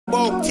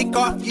woke. Take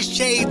off your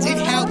shades, it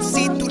helps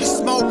see through the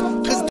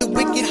smoke. Cause the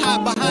wicked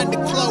hide behind the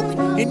cloak.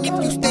 And if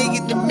you stay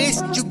in the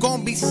mist, you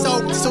gon' be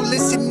soaked. So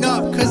listen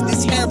up, cause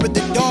this hair of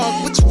the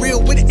dog. What's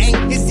real, what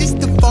ain't? Is this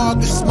the fog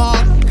or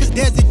smog? Cause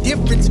there's a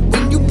difference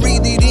when you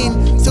breathe it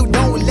in. So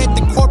don't let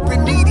the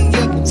corporate media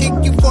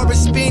take you for a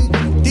spin.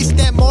 This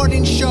that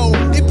morning show,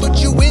 they put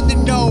you in the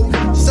know.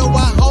 So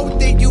I hope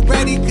that you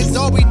ready, cause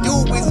all we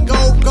do is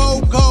go,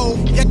 go, go.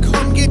 Yeah,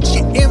 come get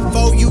your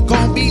info, you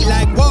gon' be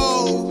like,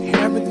 whoa.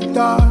 Hair of the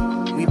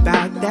dog, we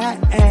bout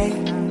that, ayy.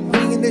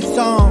 We in the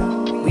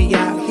zone, we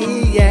out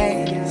here,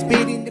 yeah.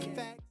 Speeding the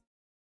facts.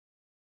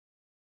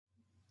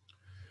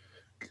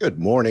 Good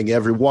morning,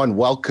 everyone.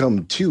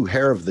 Welcome to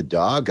Hair of the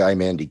Dog.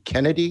 I'm Andy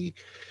Kennedy.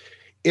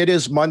 It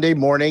is Monday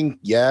morning.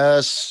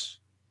 Yes,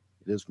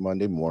 it is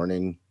Monday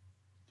morning.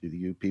 To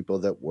you people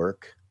that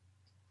work,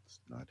 it's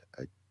not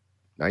a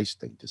nice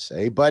thing to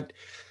say, but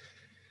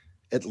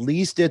at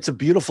least it's a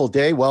beautiful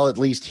day. Well, at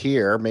least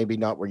here, maybe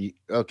not where you,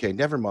 okay,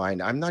 never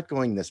mind. I'm not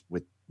going this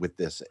with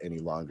this any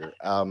longer.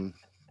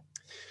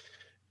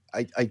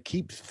 I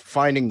keep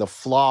finding the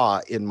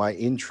flaw in my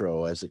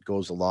intro as it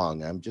goes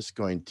along. I'm just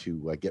going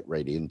to get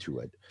right into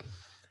it.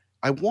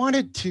 I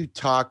wanted to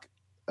talk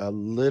a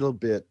little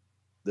bit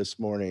this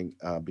morning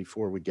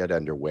before we get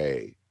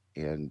underway.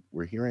 And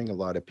we're hearing a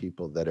lot of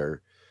people that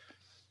are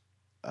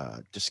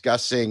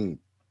discussing,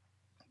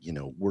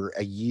 we're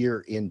a year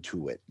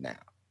into it now,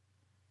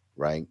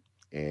 right?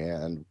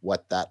 And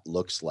what that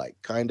looks like,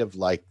 kind of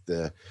like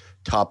the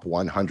top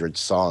 100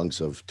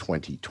 songs of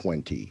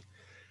 2020.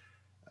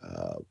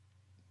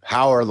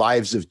 How our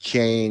lives have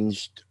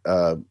changed,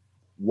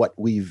 what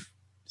we've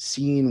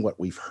seen, what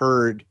we've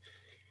heard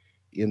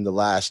in the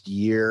last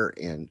year.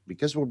 And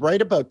because we're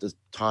right about the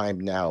time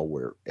now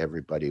where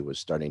everybody was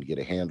starting to get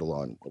a handle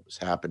on what was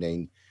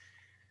happening,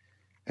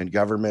 and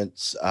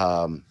governments,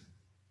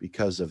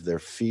 because of their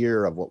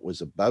fear of what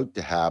was about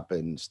to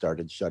happen,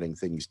 started shutting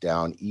things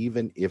down,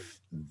 even if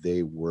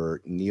they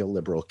were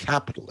neoliberal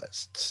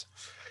capitalists.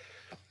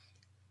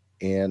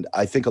 And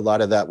I think a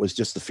lot of that was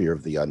just the fear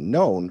of the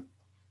unknown.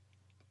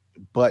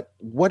 But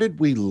what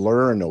did we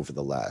learn over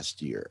the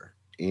last year?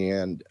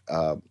 And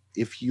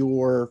if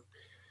you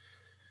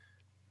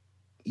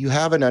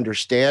have an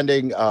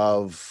understanding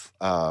of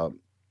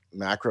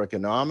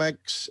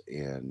macroeconomics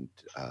and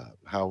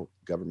how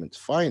governments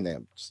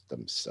finance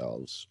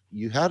themselves,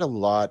 you had a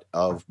lot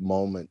of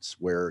moments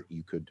where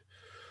you could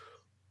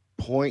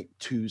point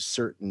to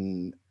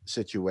certain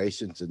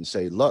situations and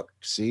say, look,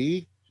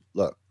 see,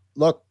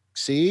 look,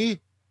 see.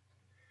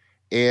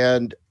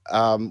 And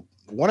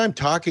what I'm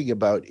talking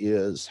about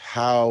is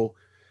how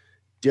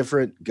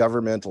different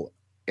governmental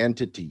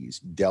entities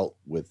dealt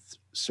with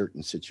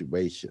certain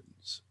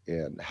situations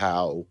and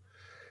how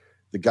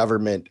the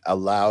government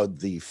allowed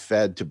the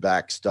Fed to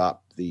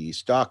backstop the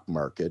stock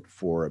market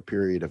for a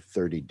period of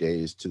 30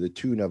 days to the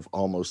tune of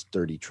almost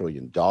 $30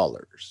 trillion.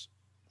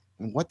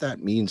 And what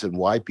that means and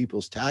why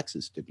people's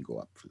taxes didn't go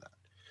up for that.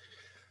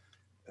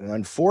 And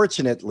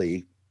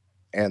unfortunately,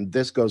 and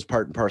this goes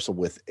part and parcel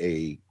with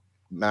a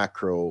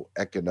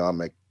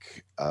macroeconomic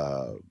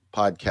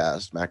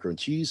podcast, Macro and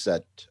Cheese,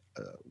 that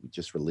we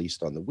just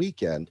released on the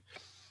weekend,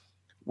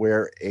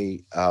 where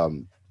a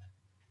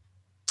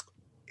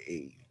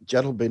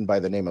gentleman by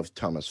the name of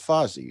Thomas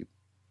Fauci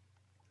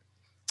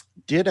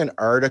did an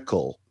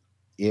article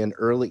in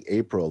early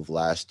April of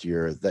last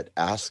year that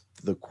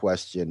asked the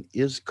question,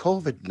 is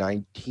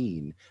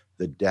COVID-19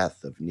 the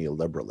death of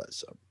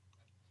neoliberalism?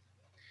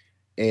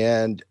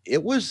 And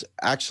it was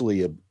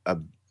actually a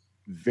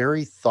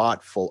very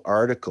thoughtful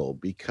article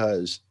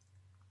because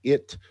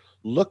it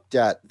looked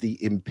at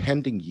the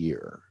impending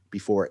year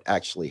before it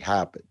actually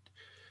happened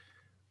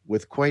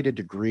with quite a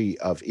degree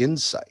of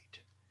insight.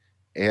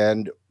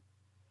 And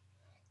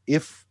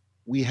if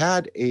we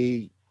had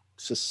a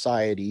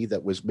society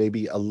that was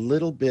maybe a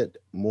little bit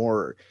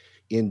more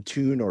in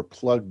tune or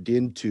plugged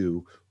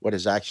into what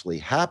is actually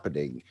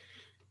happening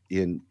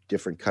in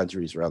different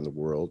countries around the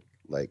world,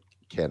 like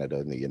Canada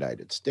and the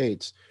United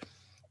States,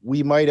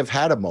 we might have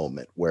had a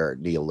moment where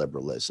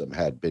neoliberalism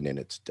had been in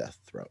its death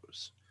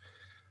throes.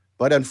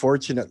 But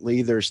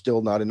unfortunately, there's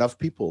still not enough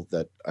people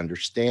that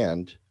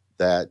understand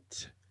that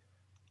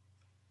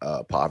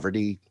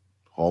poverty,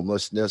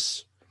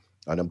 homelessness,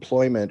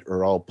 unemployment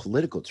are all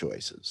political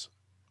choices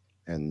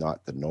and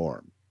not the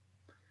norm.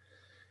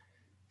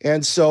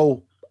 And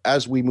so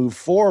as we move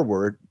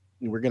forward,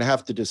 we're going to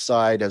have to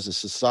decide as a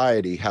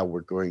society how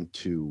we're going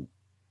to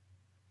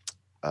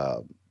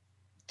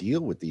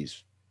deal with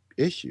these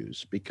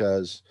issues,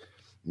 because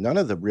none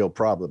of the real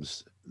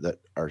problems that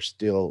are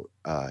still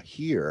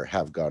here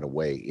have gone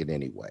away in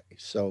any way.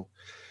 So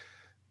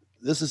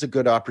this is a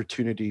good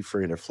opportunity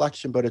for an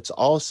reflection, but it's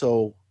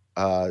also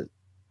a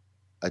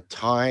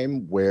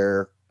time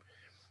where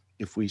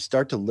if we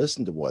start to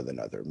listen to one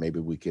another,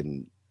 maybe we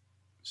can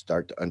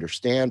start to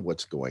understand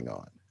what's going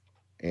on.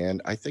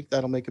 And I think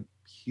that'll make a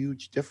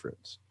huge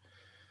difference,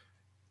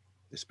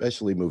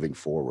 especially moving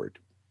forward.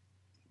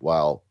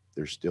 While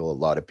there's still a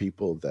lot of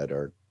people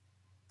that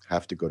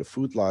have to go to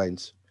food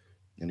lines,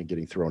 and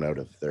getting thrown out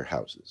of their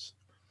houses.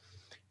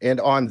 And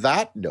on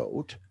that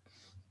note,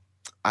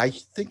 I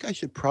think I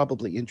should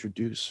probably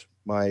introduce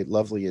my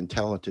lovely and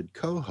talented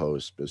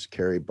co-host, Ms.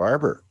 Kerri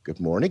Barber.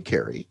 Good morning,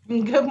 Kerri.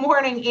 Good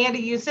morning, Andy.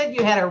 You said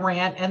you had a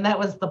rant, and that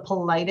was the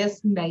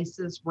politest,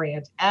 nicest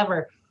rant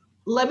ever.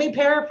 Let me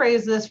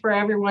paraphrase this for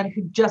everyone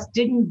who just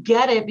didn't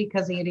get it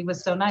because Andy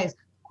was so nice.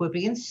 Quit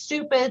being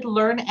stupid,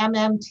 learn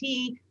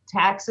MMT.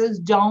 Taxes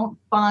don't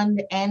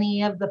fund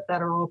any of the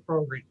federal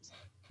programs.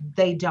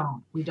 They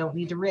don't. We don't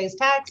need to raise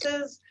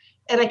taxes.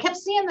 And I kept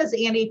seeing this,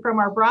 Andy, from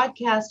our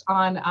broadcast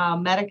on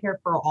Medicare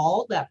for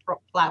All, that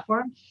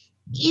platform.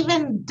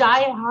 Even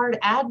diehard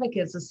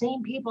advocates, the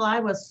same people I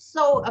was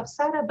so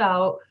upset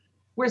about,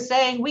 were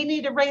saying we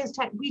need to raise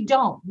tax. We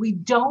don't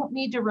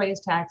need to raise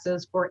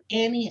taxes for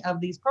any of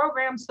these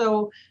programs.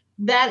 So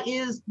that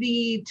is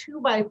the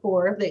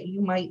 2x4 that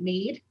you might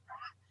need.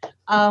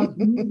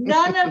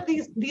 None of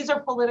these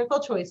are political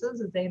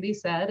choices, as Andy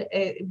said.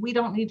 We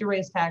don't need to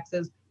raise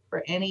taxes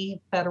for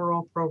any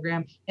federal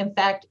program. In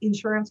fact,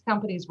 insurance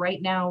companies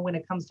right now, when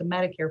it comes to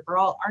Medicare for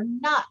All, are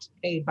not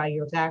paid by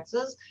your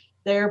taxes.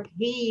 They're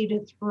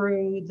paid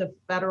through the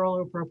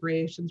federal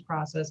appropriations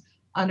process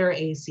under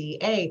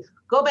ACA.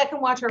 Go back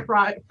and watch our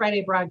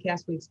Friday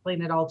broadcast. We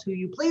explain it all to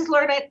you. Please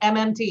learn it.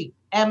 MMT.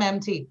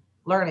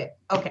 Learn it.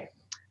 Okay.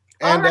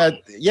 And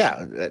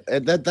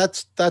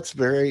that's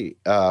very.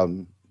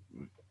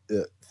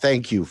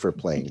 Thank you for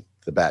playing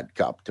the bad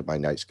cop to my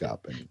nice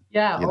cop. And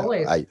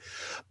always. I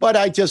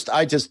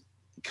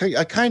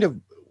kind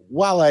of,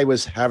 while I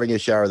was having a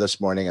shower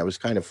this morning, I was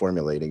kind of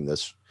formulating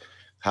this,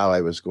 how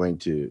I was going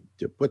to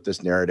put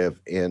this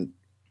narrative. And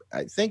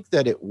I think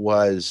that it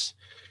was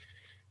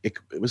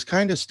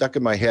kind of stuck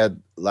in my head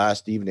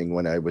last evening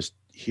when I was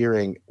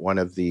hearing one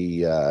of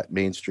the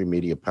mainstream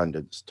media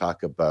pundits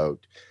talk about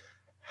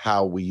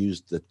how we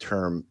used the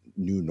term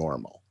new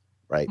normal,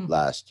 right,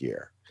 last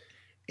year,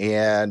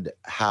 and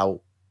how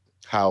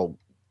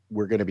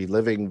we're going to be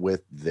living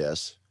with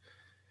this.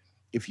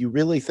 If you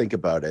really think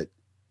about it,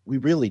 we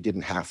really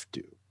didn't have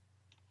to,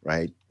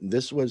 right?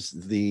 This was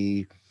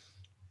the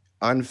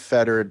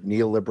unfettered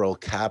neoliberal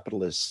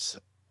capitalist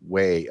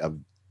way of,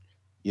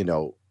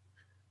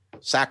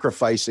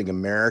 sacrificing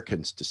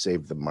Americans to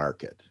save the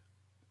market,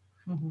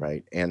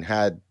 right? And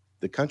had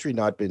the country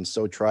not been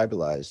so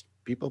tribalized,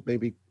 people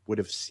maybe would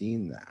have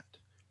seen that,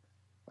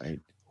 right?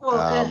 Well,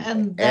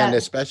 and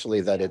especially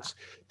that it's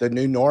the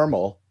new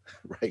normal,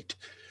 right,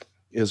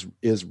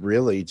 is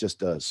really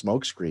just a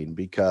smokescreen,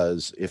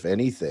 because if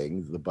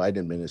anything, the Biden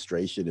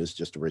administration is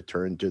just a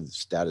return to the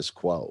status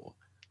quo,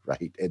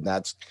 right? And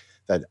that's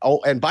that.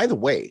 Oh, and by the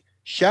way,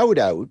 shout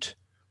out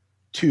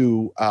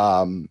to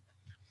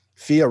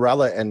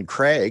Fiorella and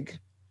Craig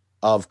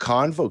of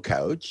Convo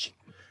Couch.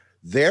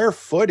 Their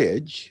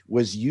footage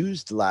was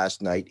used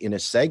last night in a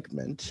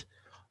segment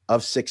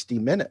of 60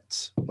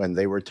 Minutes when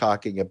they were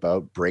talking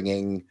about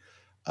bringing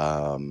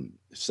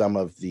some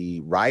of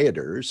the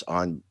rioters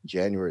on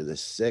January the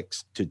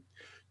 6th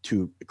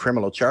to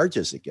criminal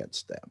charges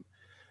against them.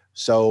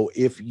 So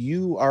if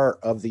you are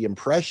of the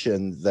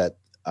impression that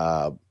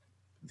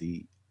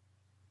the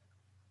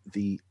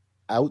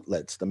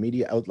outlets, the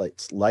media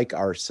outlets like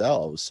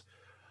ourselves,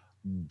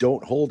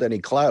 don't hold any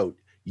clout,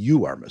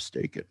 you are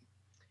mistaken.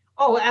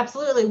 Oh,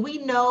 absolutely. We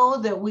know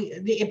that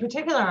in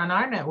particular on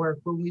our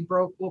network, when we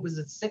broke,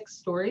 6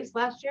 stories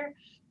last year,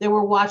 they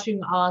were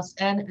watching us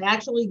and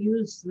actually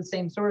used the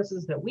same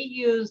sources that we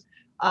use.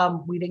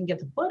 We didn't get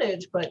the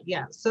footage, but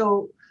yeah.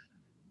 So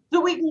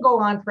we can go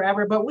on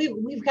forever, but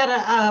we've got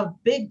a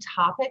big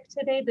topic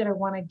today that I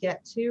want to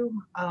get to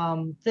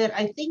that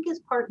I think is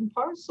part and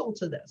parcel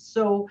to this.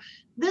 So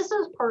this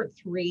is part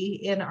 3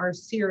 in our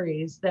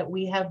series that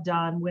we have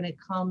done when it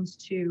comes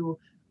to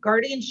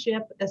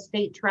guardianship,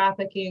 estate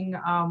trafficking,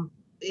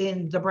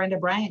 in the Brenda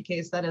Bryant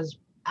case, that is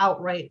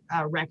outright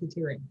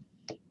racketeering.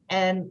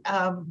 And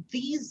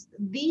these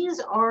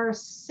are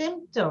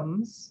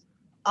symptoms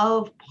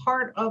of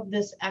part of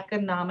this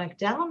economic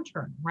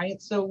downturn,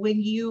 right? So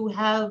when you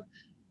have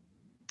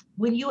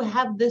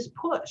this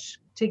push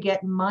to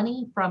get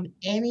money from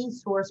any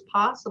source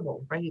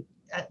possible, right?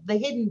 The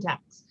hidden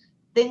tax,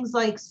 things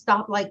like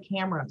stoplight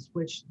cameras,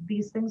 which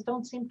these things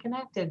don't seem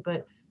connected,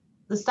 but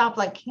the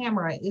stoplight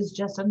camera is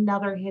just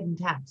another hidden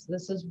tax.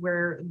 This is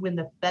where, when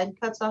the Fed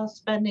cuts off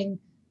spending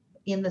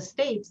in the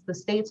states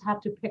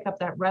have to pick up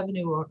that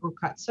revenue or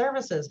cut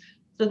services.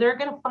 So they're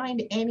going to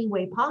find any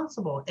way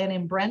possible. And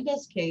in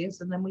Brenda's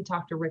case, and then we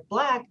talked to Rick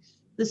Black,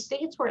 the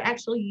states were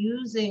actually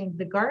using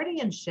the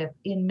guardianship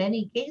in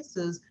many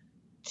cases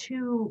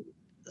to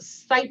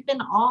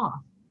siphon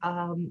off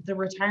the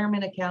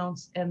retirement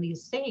accounts and the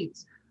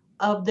estates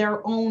of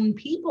their own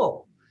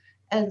people.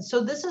 And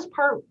so this is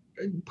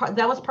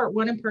that was part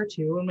 1 and part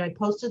 2. And I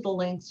posted the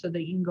links so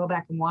that you can go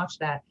back and watch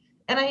that.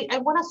 And I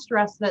want to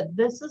stress that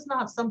this is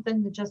not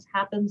something that just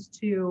happens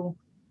to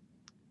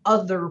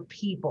other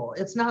people.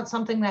 It's not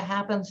something that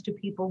happens to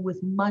people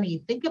with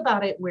money. Think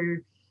about it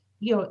where,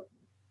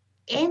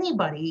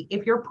 anybody,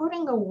 if you're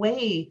putting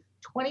away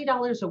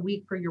 $20 a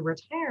week for your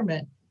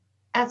retirement,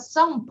 at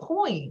some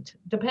point,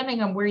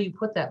 depending on where you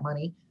put that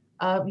money,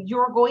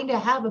 you're going to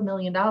have $1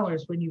 million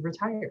when you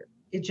retire.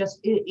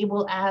 It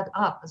will add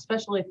up,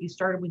 especially if you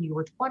started when you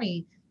were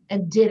 20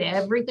 and did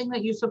everything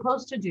that you're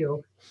supposed to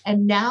do.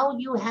 And now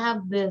you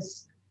have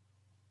this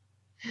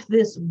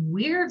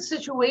weird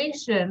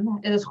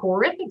situation, this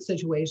horrific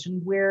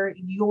situation where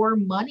your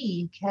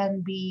money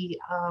can be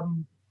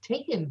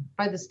taken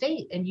by the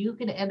state and you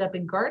can end up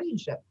in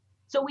guardianship.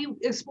 So we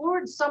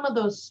explored some of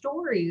those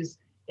stories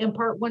in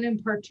part 1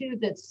 and part 2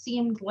 that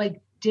seemed like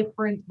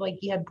different. Like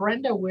you had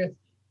Brenda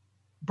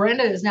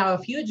is now a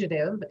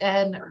fugitive,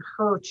 and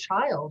her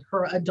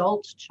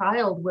adult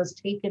child was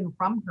taken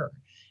from her.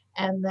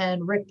 And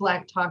then Rick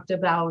Black talked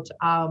about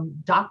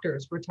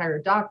doctors,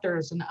 retired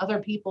doctors, and other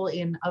people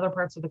in other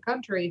parts of the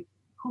country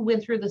who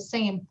went through the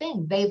same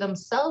thing. They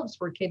themselves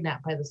were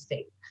kidnapped by the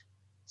state.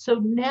 So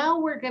now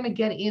we're going to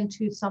get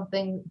into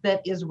something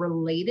that is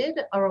related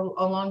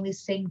along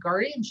these same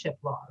guardianship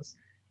laws.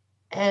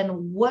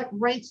 And what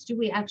rights do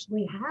we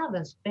actually have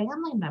as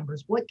family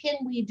members? What can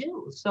we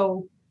do?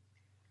 So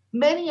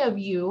many of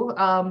you,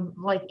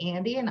 like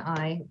Andy and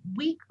I,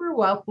 we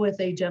grew up with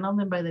a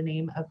gentleman by the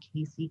name of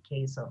Kerri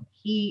Kasem.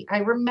 I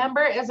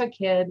remember as a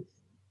kid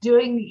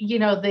doing,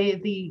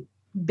 the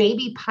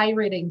baby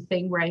pirating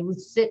thing where I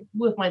would sit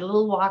with my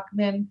little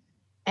Walkman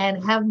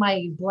and have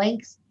my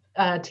blank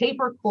tape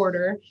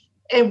recorder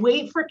and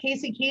wait for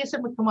Kerri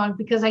Kasem to come on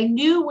because I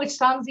knew which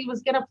songs he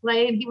was going to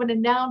play and he would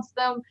announce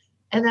them.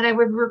 And then I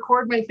would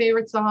record my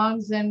favorite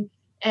songs and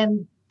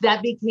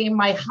that became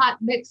my hot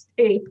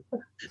mixtape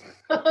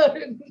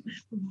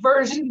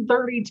version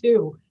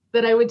 32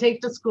 that I would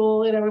take to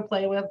school and I would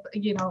play with,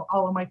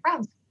 all of my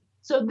friends.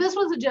 So this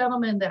was a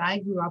gentleman that I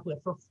grew up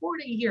with for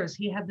 40 years.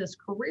 He had this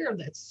career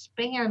that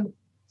spanned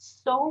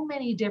so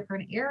many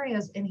different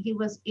areas, and he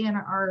was in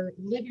our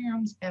living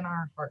rooms and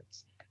our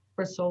hearts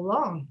for so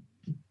long.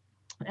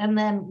 And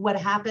then what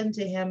happened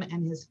to him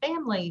and his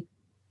family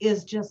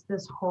is just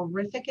this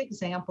horrific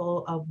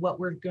example of what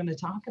we're going to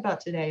talk about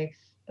today.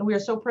 And we are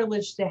so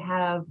privileged to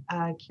have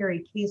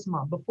Kerri Kasem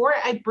on. Before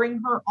I bring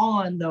her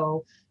on,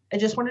 though, I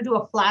just want to do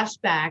a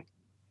flashback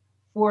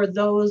for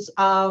those,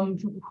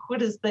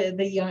 what is the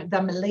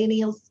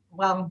millennials,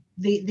 well,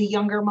 the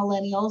younger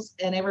millennials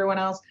and everyone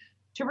else,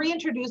 to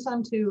reintroduce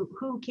them to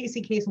who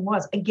Kerri Kasem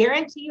was. I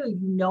guarantee you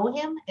know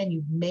him, and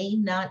you may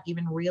not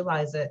even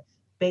realize it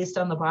based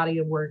on the body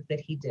of work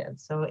that he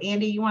did. So,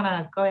 Andy, you want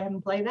to go ahead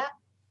and play that?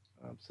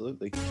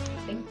 Absolutely.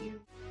 Thank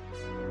you.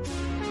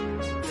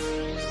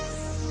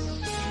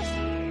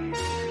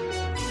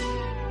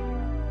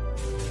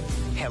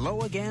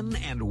 Hello again,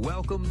 and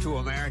welcome to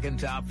American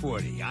Top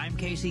 40. I'm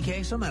Kerri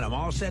Kasem, and I'm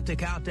all set to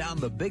count down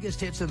the biggest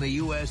hits in the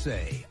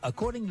USA.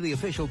 According to the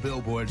official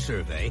Billboard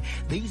survey,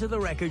 these are the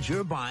records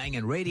you're buying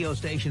and radio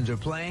stations are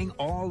playing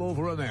all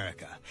over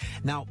America.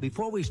 Now,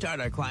 before we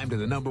start our climb to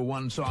the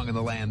 #1 song in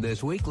the land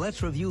this week,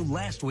 let's review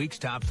last week's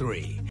top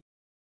 3.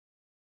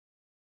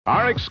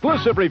 Our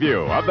exclusive review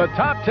of the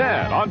top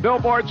 10 on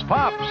Billboard's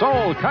pop,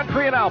 soul,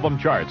 country, and album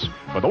charts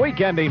for the week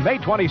ending May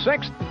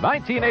 26,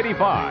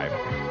 1985.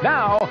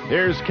 Now,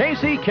 here's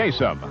Kerri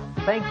Kasem.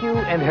 Thank you,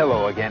 and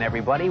hello again,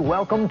 everybody.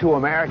 Welcome to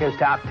America's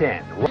Top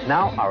 10.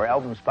 Now, our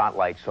album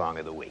spotlight song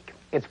of the week.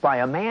 It's by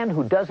a man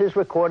who does his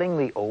recording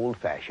the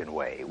old-fashioned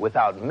way,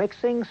 without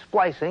mixing,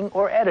 splicing,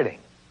 or editing.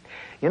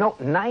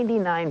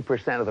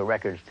 99% of the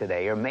records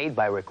today are made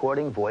by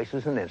recording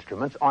voices and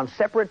instruments on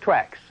separate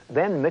tracks,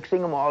 then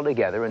mixing them all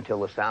together until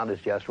the sound is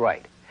just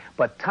right.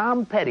 But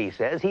Tom Petty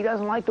says he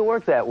doesn't like to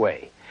work that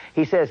way.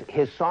 He says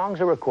his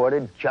songs are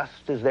recorded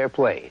just as they're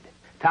played.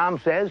 Tom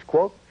says,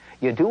 quote,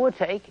 "You do a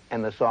take,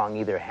 and the song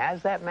either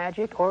has that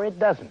magic or it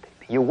doesn't.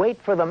 You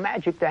wait for the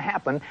magic to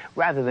happen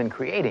rather than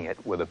creating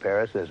it with a pair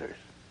of scissors."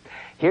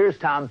 Here's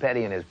Tom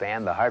Petty and his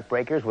band, the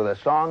Heartbreakers, with a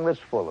song that's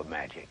full of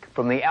magic.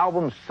 From the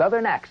album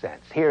Southern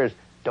Accents, here's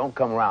Don't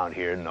Come Around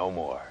Here No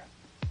More.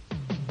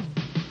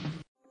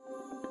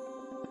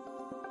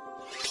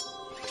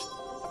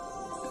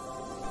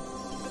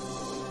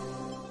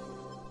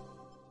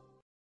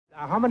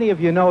 Now, how many of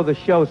you know the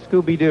show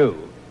Scooby-Doo?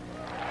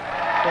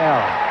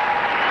 Well,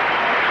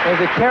 there's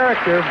a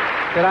character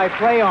that I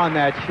play on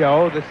that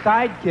show, the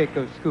sidekick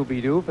of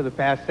Scooby-Doo for the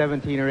past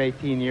 17 or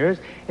 18 years,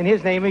 and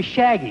his name is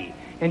Shaggy.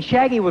 And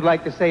Shaggy would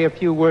like to say a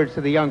few words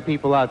to the young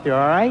people out there,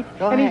 all right?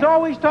 Go ahead. He's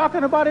always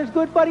talking about his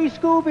good buddy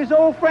Scoob, his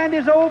old friend,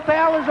 his old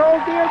pal, his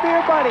old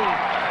dear buddy.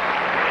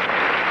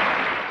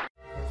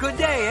 Good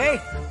day, eh?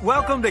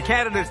 Welcome to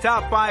Canada's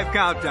Top 5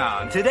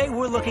 Countdown. Today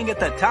we're looking at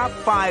the top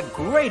 5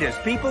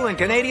 greatest people in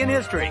Canadian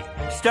history.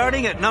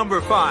 Starting at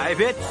number 5,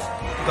 it's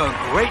the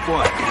great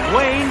one,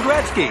 Wayne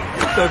Gretzky,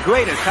 the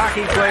greatest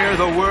hockey player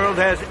the world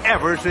has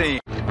ever seen.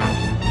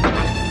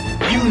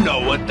 You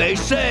know what they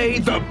say,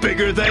 the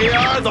bigger they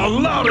are, the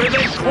louder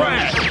they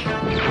crash.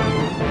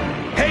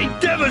 Hey,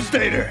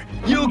 Devastator,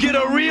 you'll get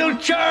a real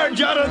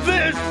charge out of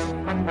this.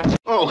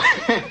 Oh,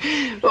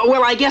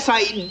 well, I guess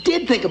I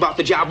did think about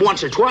the job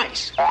once or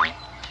twice.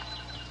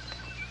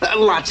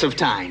 Lots of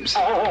times.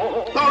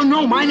 Oh,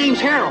 no, my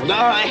name's Harold.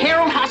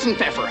 Harold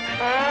Hassenpfeffer.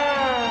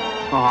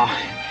 Oh,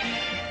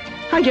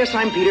 I guess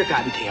I'm Peter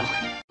Cottontail.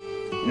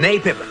 Nay,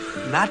 Pippin,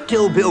 not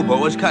till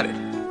Bilbo has cut it.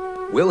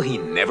 Will he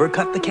never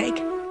cut the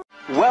cake?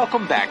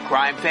 Welcome back,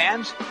 crime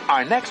fans.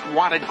 Our next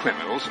wanted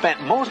criminal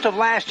spent most of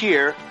last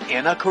year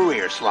in a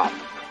career slump.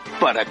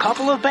 But a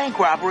couple of bank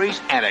robberies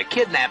and a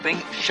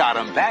kidnapping shot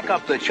him back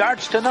up the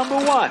charts to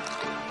 #1.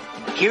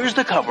 Here's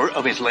the cover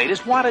of his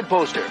latest wanted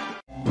poster.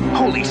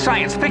 Holy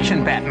science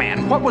fiction,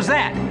 Batman. What was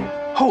that?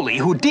 Holy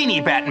Houdini,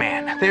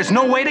 Batman. There's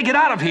no way to get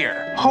out of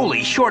here.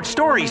 Holy short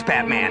stories,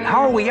 Batman.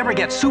 How will we ever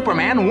get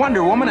Superman,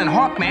 Wonder Woman, and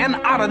Hawkman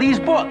out of these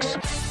books?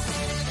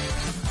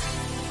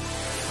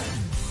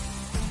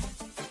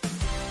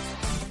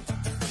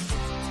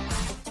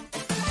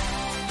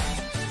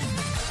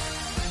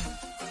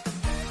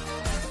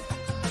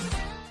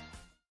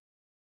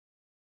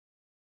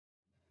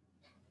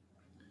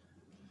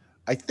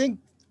 I think,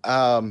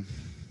 my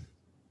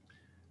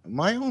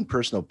own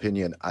personal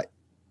opinion, I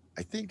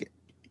think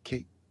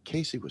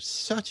Casey was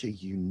such a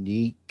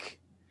unique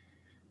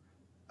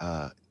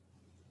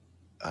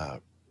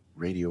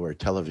radio or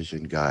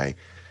television guy,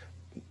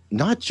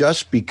 not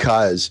just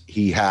because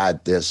he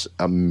had this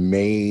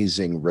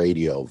amazing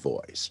radio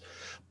voice,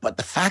 but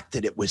the fact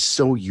that it was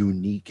so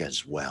unique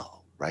as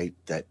well, right?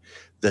 That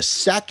the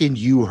second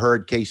you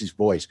heard Casey's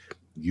voice,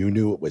 you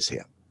knew it was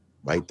him.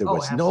 Right. There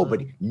was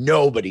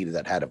nobody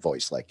that had a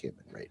voice like him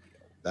in radio.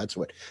 That's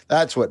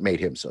what made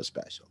him so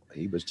special.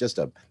 He was just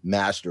a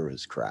master of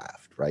his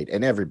craft. Right.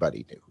 And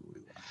everybody knew who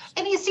he was.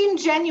 And he seemed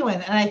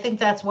genuine. And I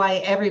think that's why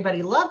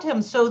everybody loved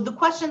him. So the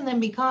question then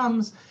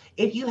becomes,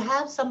 if you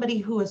have somebody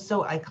who is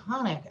so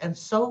iconic and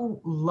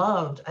so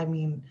loved, I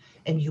mean,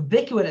 and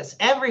ubiquitous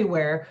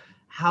everywhere,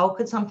 how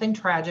could something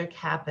tragic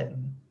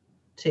happen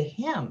to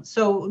him?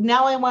 So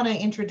now I want to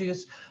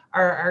introduce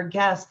our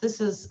guest.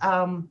 This is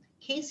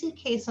Kerri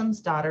Kasem's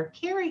daughter,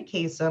 Kerri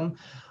Kasem,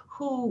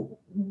 who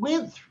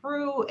went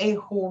through a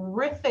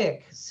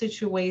horrific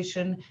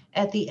situation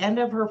at the end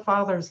of her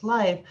father's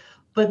life,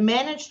 but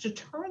managed to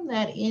turn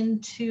that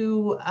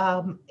into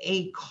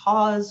a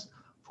cause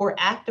for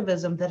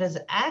activism that has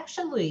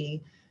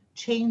actually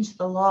changed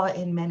the law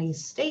in many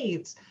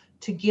states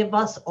to give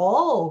us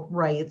all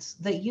rights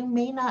that you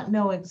may not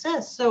know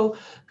exist. So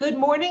good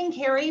morning,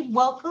 Kerri.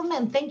 Welcome,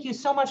 and thank you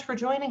so much for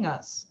joining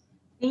us.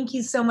 Thank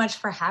you so much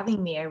for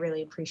having me. I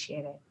really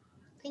appreciate it.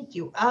 Thank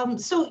you.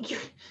 So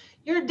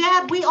your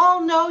dad, we all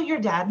know your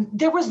dad.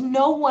 There was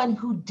no one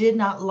who did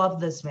not love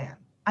this man.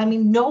 I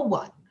mean, no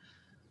one.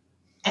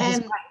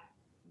 And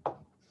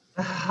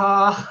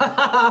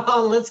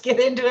let's get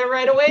into it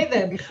right away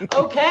then.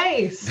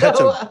 Okay.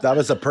 So that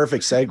was a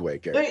perfect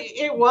segue, Kerri.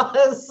 It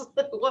was.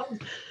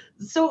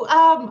 So,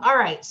 all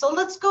right. So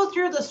let's go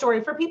through the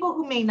story for people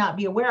who may not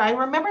be aware. I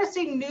remember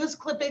seeing news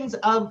clippings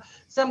of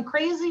some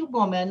crazy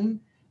woman,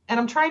 and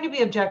I'm trying to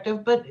be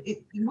objective, but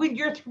when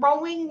you're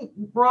throwing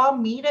raw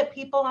meat at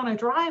people on a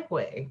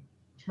driveway,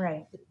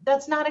 right?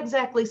 That's not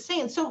exactly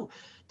sane. So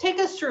take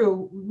us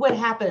through what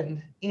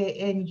happened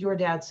in your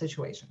dad's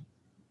situation.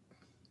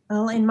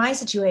 Well, in my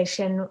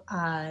situation,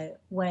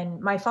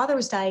 when my father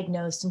was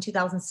diagnosed in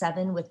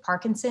 2007 with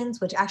Parkinson's,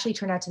 which actually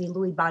turned out to be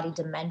Lewy body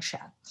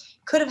dementia,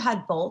 could have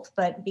had both,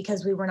 but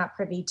because we were not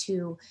privy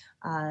to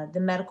the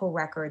medical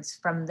records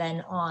from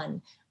then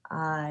on,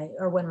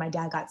 or when my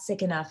dad got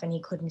sick enough and he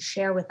couldn't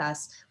share with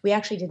us, we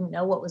actually didn't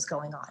know what was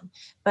going on.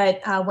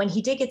 But when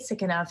he did get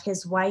sick enough,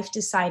 his wife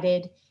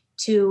decided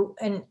to,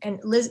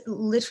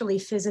 literally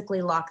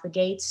physically lock the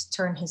gates,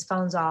 turn his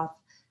phones off,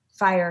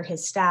 fire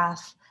his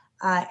staff,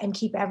 and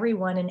keep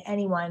everyone and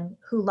anyone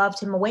who loved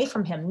him away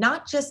from him,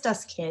 not just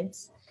us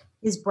kids,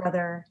 his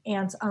brother,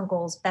 aunts,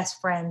 uncles, best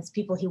friends,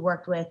 people he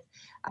worked with.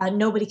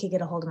 Nobody could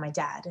get a hold of my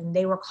dad, and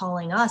they were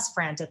calling us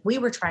frantic. We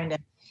were trying to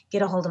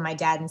get a hold of my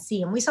dad and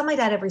see him. We saw my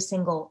dad every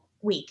single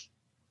week.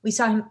 We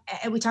saw him,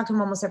 we talked to him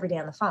almost every day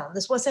on the phone.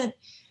 This wasn't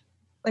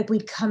like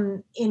we'd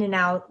come in and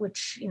out,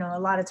 which, you know, a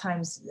lot of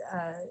times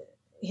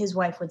his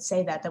wife would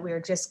say that we were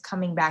just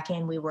coming back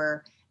in, we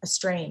were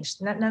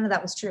estranged. None of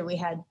that was true. We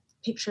had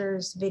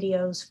pictures,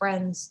 videos,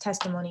 friends,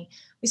 testimony.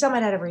 We saw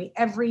my dad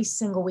every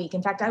single week.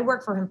 In fact, I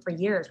worked for him for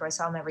years where I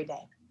saw him every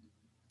day.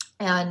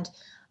 And,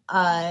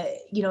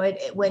 you know,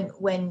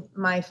 when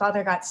my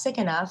father got sick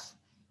enough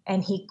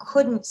and he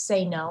couldn't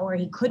say no, or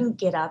he couldn't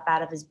get up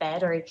out of his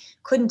bed, or he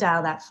couldn't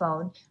dial that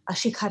phone,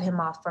 she cut him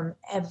off from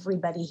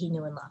everybody he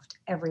knew and loved,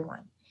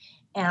 everyone.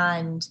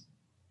 And,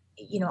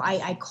 you know,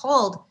 I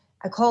called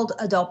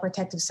Adult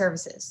Protective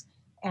Services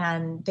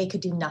and they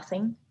could do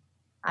nothing.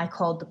 I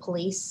called the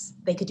police.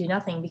 They could do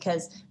nothing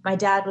because my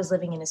dad was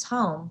living in his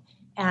home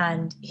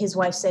and his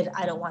wife said,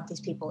 I don't want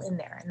these people in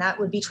there. And that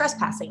would be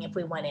trespassing if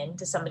we went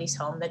into somebody's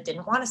home that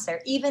didn't want us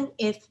there. Even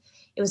if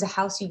it was a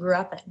house you grew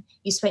up in,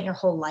 you spent your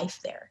whole life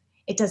there.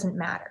 It doesn't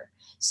matter.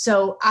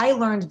 So I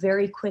learned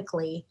very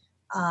quickly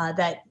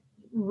that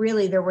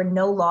really there were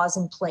no laws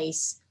in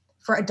place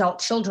for adult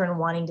children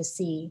wanting to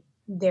see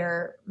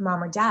their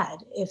mom or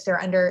dad if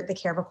they're under the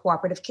care of a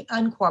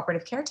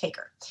uncooperative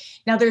caretaker.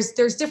 Now there's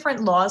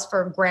different laws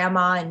for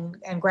grandma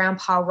and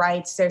grandpa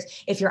rights.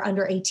 If you're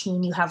under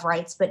 18, you have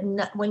rights, but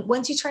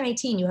once you turn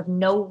 18, you have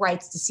no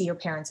rights to see your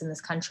parents in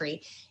this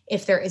country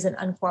if there is an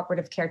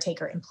uncooperative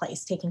caretaker in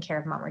place taking care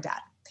of mom or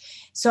dad.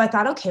 So I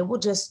thought, okay, we'll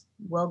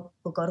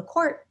go to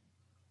court.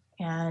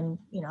 And,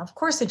 of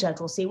course the judge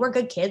will see we're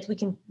good kids. We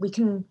can,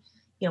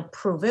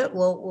 prove it.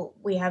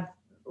 We have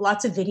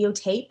lots of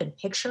videotape and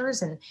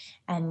pictures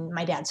and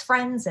my dad's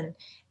friends. And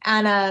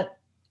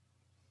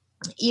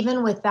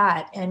even with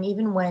that, and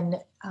even when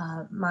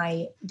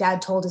my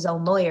dad told his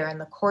own lawyer and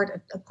the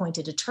court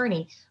appointed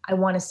attorney, I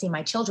want to see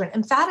my children,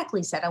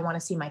 emphatically said, I want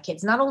to see my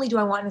kids. Not only do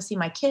I want to see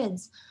my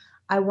kids,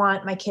 I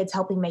want my kids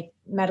helping make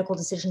medical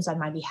decisions on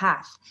my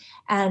behalf.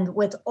 And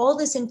with all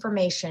this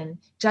information,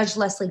 Judge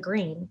Leslie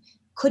Green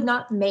could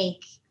not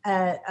make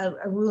a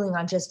ruling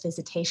on just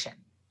visitation.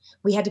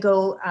 We had to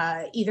go,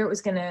 either it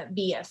was going to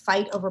be a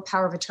fight over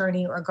power of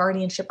attorney or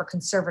guardianship or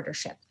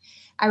conservatorship.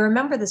 I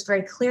remember this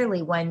very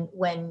clearly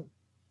when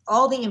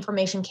all the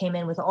information came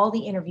in with all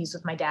the interviews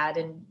with my dad,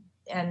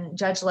 and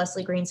Judge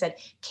Leslie Green said,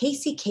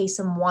 Kerri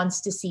Kasem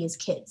wants to see his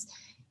kids.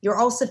 You're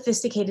all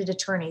sophisticated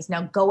attorneys.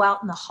 Now go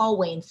out in the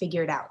hallway and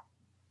figure it out.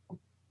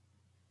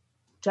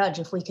 Judge,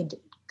 if we could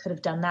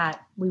have done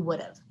that, we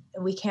would have.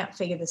 And we can't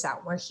figure this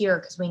out. We're here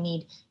because we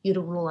need you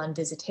to rule on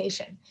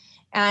visitation.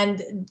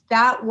 And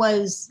that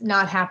was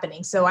not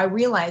happening. So I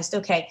realized,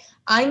 okay,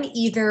 I'm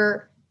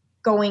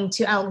going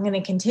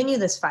to continue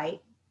this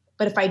fight,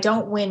 but if I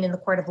don't win in the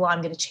court of law,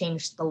 I'm going to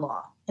change the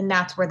law. And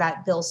that's where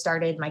that bill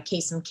started. My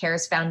Kasem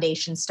Cares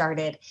Foundation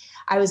started.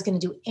 I was going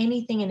to do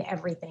anything and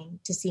everything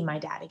to see my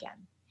dad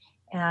again.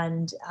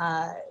 And,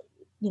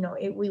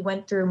 we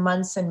went through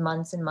months and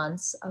months and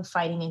months of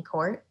fighting in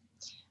court.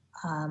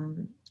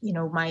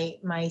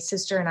 My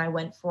sister and I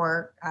went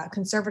for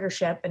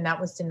conservatorship, and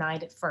that was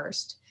denied at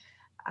first.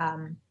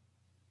 And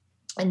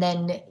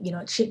then,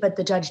 but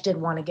the judge did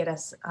want to get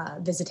us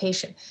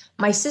visitation.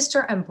 My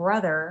sister and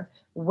brother,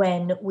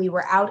 when we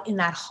were out in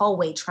that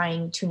hallway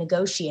trying to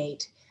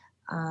negotiate,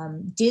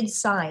 did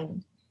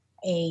sign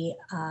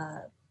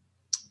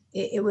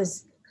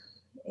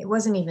it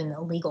wasn't even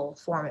a legal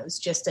form. It was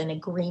just an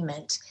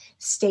agreement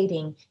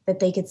stating that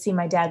they could see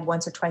my dad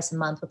once or twice a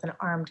month with an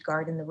armed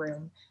guard in the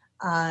room.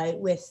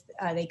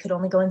 They could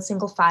only go in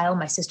single file.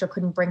 My sister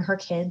couldn't bring her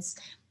kids.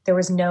 There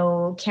was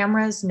no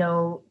cameras,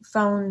 no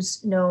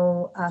phones,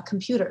 no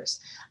computers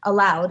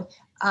allowed.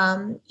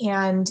 I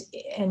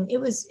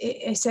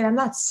said, I'm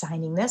not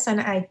signing this.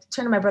 And I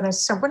turned to my brother and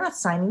said, we're not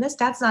signing this.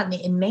 Dad's not an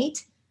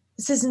inmate.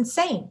 This is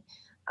insane.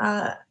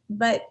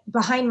 But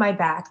behind my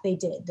back, they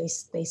did.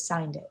 They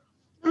signed it.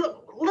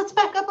 Let's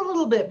back up a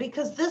little bit,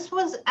 because this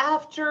was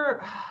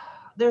after,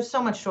 there's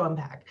so much to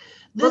unpack.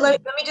 Well,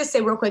 let me just say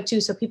real quick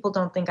too, so people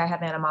don't think I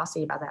have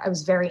animosity about that. I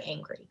was very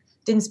angry.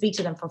 Didn't speak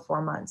to them for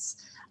 4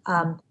 months.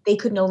 They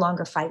could no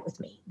longer fight with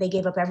me. They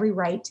gave up every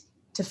right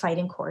to fight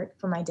in court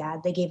for my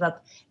dad. They gave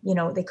up,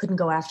 they couldn't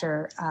go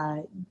after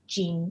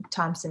Jean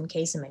Thompson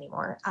Kasem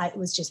anymore. It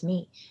was just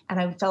me. And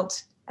I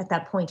felt at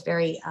that point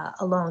very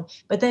alone.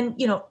 But then,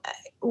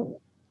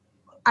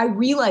 I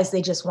realized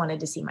they just wanted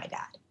to see my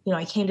dad.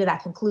 I came to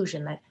that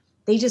conclusion that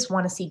they just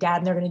want to see dad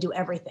and they're going to do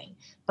everything.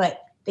 But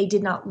they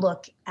did not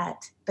look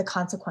at the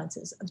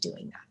consequences of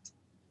doing that.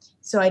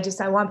 So I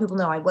want people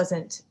to know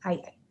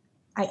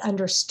I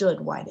understood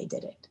why they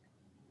did it.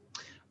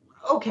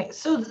 Okay,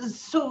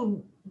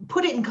 so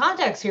put it in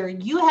context here.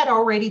 You had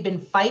already been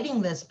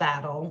fighting this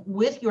battle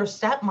with your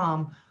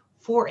stepmom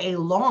for a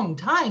long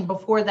time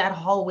before that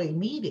hallway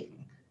meeting.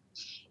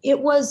 It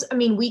was,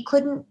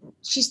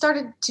 she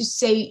started to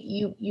say,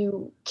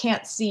 you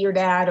can't see your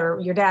dad, or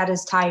your dad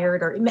is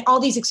tired, or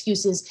all these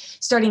excuses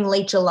starting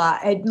late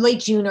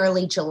June,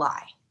 early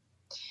July.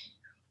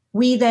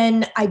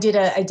 I did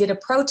a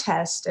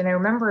protest, and I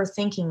remember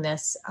thinking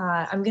this,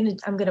 I'm going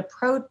to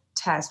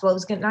protest. Well, it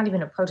was not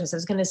even a protest. I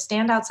was going to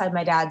stand outside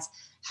my dad's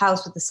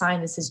house with a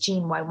sign that says,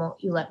 Jean, why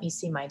won't you let me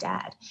see my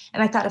dad?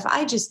 And I thought, if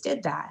I just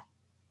did that,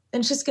 then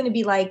it's just going to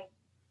be like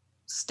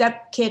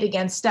step kid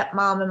against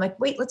stepmom. I'm like,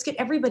 wait, let's get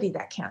everybody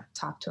that can't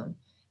talk to him.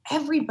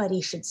 Everybody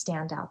should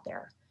stand out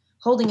there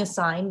holding a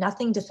sign,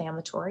 nothing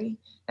defamatory,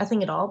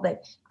 nothing at all.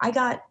 But I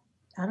got,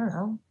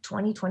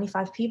 20,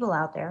 25 people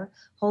out there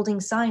holding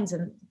signs,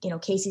 and,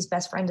 Casey's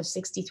best friend of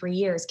 63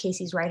 years,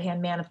 Casey's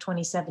right-hand man of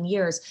 27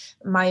 years.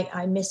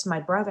 I missed my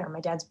brother.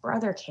 My dad's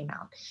brother came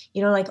out,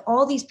 like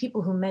all these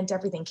people who meant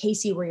everything.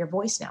 Casey, we're your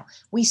voice now.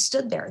 We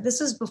stood there. This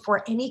was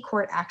before any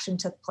court action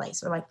took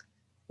place. We're like,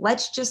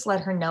 let's just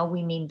let her know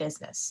we mean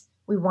business.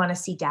 We want to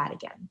see dad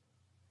again.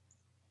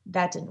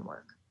 That didn't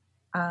work.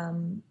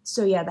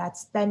 So yeah,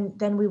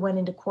 then we went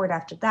into court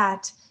after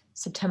that,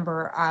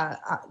 September,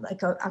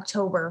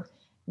 October,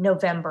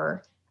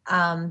 November,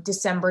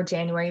 December,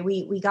 January.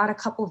 We got a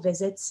couple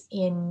visits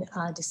in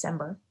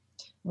December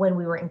when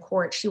we were in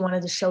court. She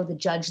wanted to show the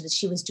judge that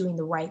she was doing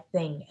the right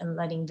thing and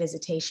letting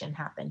visitation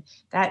happen.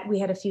 That we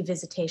had a few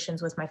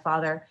visitations with my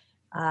father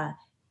at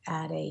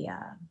a,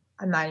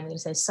 I'm not even going to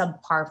say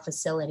subpar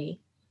facility.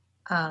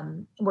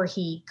 where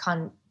he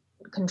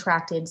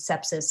contracted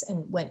sepsis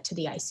and went to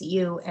the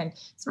ICU. And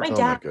so my Oh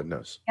dad, my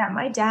goodness. yeah,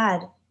 my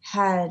dad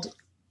had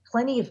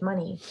plenty of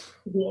money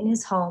to be in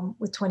his home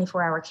with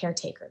 24-hour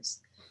caretakers.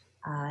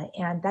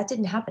 And that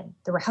didn't happen.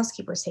 There were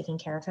housekeepers taking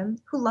care of him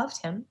who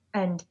loved him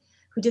and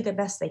who did the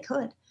best they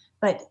could,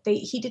 but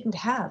he didn't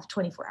have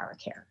 24-hour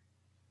care.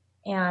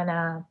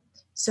 And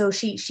so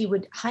she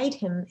would hide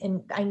him.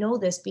 And I know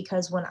this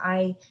because when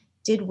I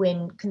did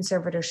win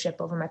conservatorship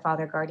over my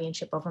father,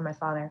 guardianship over my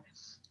father,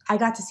 I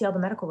got to see all the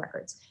medical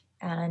records.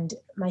 And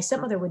my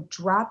stepmother would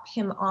drop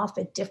him off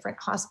at different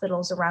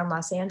hospitals around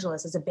Los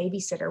Angeles as a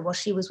babysitter while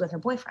she was with her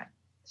boyfriend.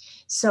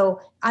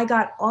 So I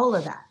got all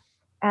of that.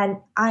 And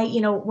I,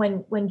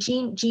 when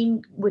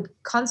Jean would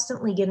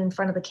constantly get in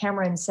front of the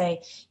camera and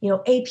say,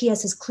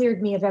 APS has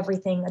cleared me of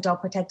everything, Adult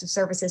Protective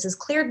Services has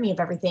cleared me of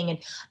everything, and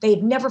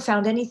they've never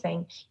found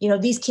anything.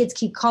 These kids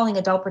keep calling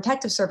Adult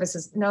Protective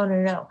Services. No.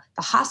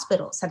 The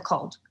hospitals have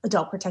called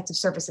Adult Protective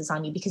Services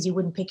on you because you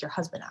wouldn't pick your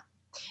husband up.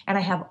 And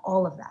I have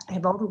all of that. I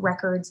have all the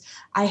records.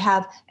 I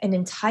have an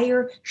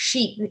entire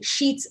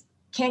sheets,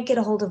 can't get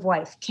a hold of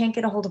wife, can't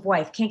get a hold of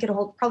wife, can't get a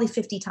hold, probably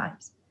 50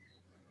 times.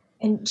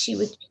 And she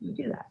would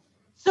do that.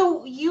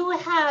 So you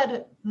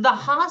had the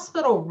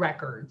hospital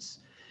records,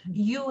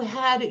 you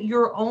had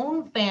your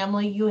own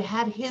family, you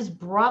had his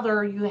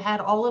brother, you had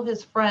all of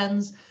his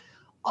friends,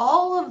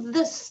 all of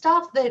this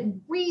stuff that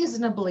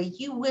reasonably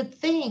you would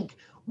think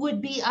would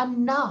be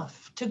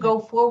enough to go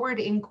forward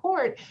in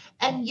court.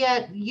 And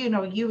yet, you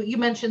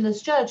mentioned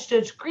this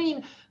Judge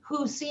Green,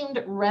 who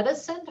seemed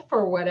reticent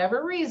for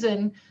whatever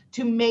reason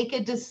to make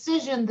a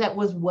decision that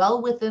was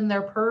well within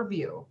their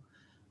purview.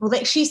 Well,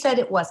 she said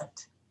it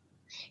wasn't.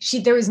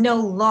 There is no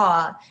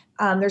law,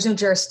 there's no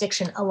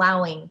jurisdiction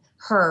allowing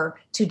her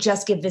to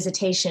just give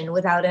visitation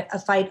without a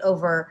fight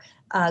over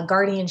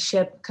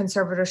guardianship,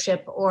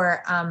 conservatorship,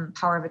 or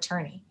power of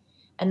attorney.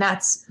 And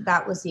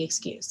that was the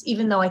excuse.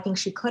 Even though I think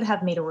she could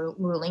have made a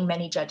ruling,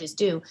 many judges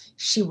do,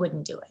 she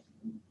wouldn't do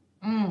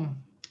it.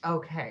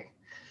 Okay.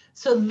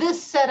 So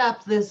this set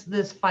up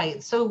this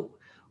fight. So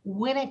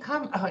when it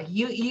comes,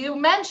 you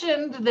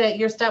mentioned that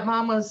your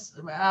stepmom was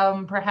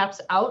perhaps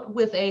out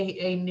with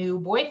a new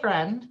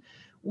boyfriend,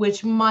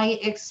 which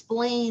might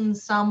explain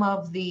some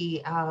of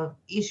the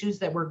issues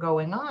that were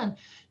going on.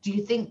 Do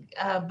you think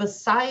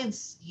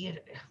besides,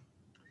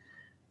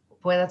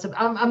 boy,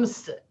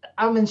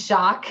 I'm in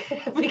shock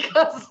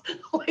because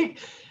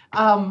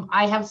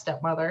I have a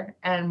stepmother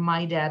and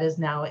my dad is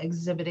now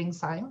exhibiting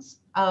signs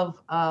of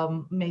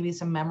maybe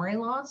some memory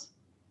loss.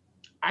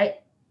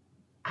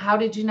 How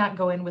did you not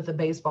go in with a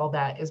baseball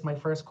bat is my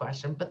first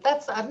question, but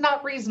that's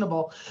not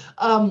reasonable.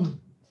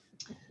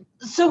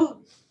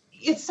 So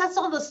it sets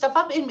all this stuff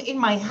up in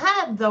my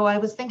head, though. I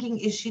was thinking,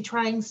 is she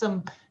trying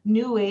some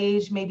new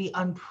age, maybe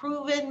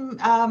unproven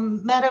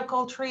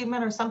medical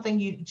treatment or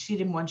something she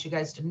didn't want you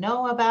guys to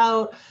know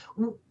about?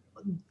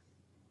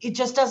 It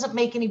just doesn't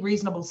make any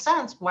reasonable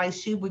sense why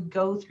she would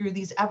go through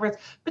these efforts,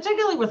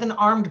 particularly with an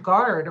armed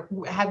guard.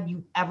 Have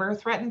you ever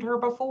threatened her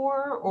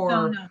before? Or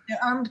No.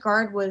 The armed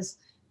guard was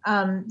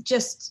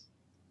just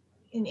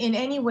in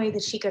any way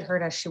that she could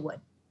hurt us, she would.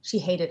 She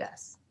hated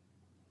us.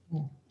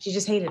 She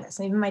just hated us.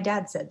 And even my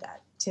dad said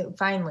that too.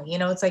 Finally,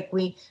 it's like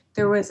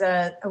there was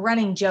a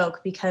running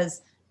joke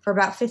because for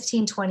about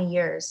 15, 20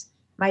 years,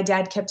 my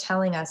dad kept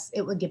telling us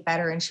it would get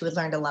better and she would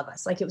learn to love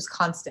us. Like it was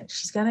constant.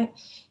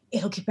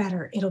 It'll get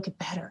better. It'll get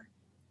better.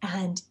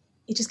 And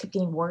it just kept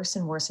getting worse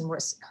and worse and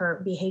worse.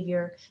 Her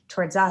behavior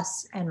towards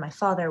us and my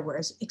father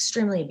was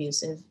extremely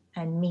abusive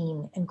and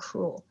mean and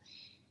cruel.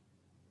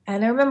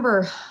 And I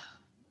remember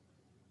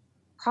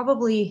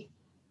probably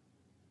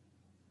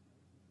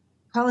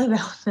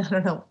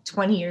about,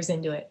 20 years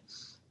into it,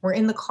 we're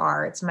in the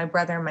car. It's my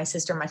brother, my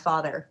sister, my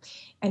father.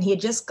 And he had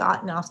just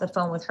gotten off the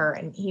phone with her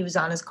and he was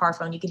on his car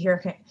phone. You could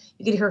hear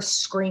her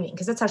screaming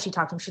because that's how she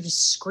talked to him. She would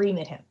just scream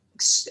at him.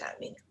 I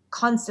mean,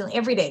 constantly,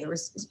 every day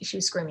she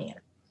was screaming at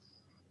him.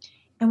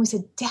 And we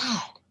said,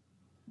 Dad,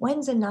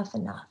 when's enough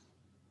enough?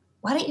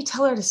 Why don't you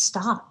tell her to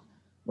stop?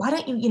 Why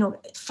don't you,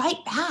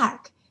 fight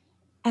back?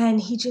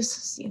 And he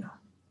just,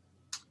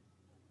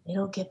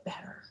 it'll get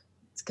better.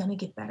 It's going to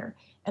get better.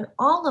 And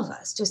all of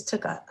us just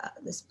took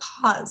this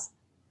pause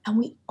and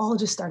we all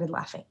just started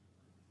laughing.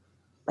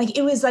 Like,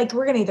 it was like,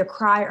 we're going to either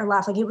cry or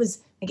laugh. Like, it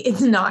was like,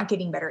 it's not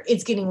getting better.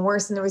 It's getting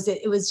worse. And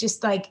it was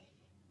just like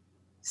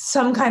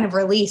some kind of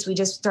release. We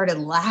just started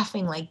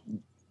laughing like,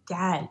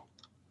 Dad,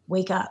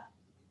 wake up.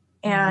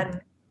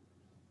 And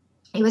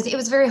it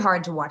was very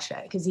hard to watch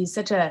that because he's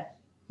such a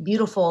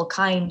beautiful,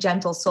 kind,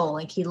 gentle soul.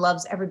 Like, he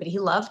loves everybody. He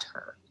loved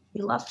her.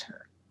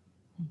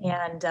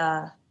 And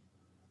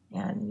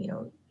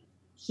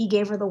he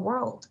gave her the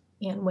world.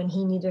 And when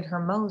he needed her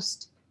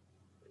most,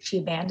 she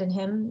abandoned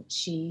him.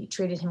 She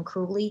treated him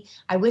cruelly.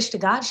 I wish to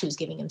God she was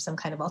giving him some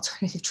kind of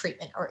alternative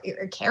treatment or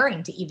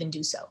caring to even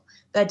do so.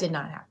 That did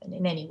not happen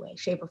in any way,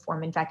 shape, or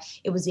form. In fact,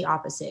 it was the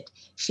opposite.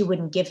 She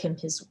wouldn't give him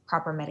his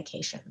proper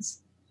medications.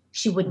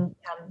 She wouldn't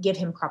give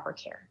him proper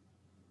care.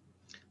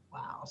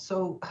 Wow.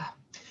 So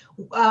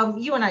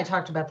You and I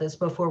talked about this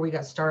before we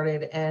got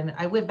started, and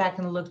I went back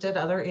and looked at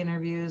other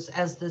interviews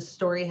as this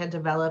story had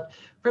developed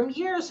from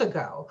years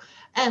ago.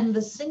 And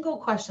the single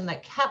question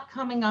that kept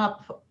coming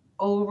up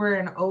over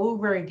and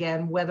over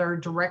again, whether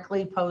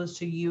directly posed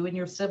to you and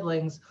your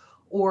siblings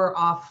or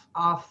off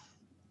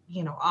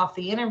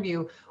the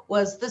interview,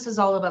 was this is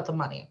all about the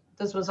money.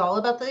 This was all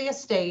about the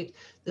estate.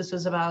 This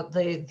was about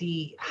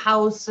the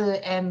house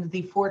and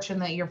the fortune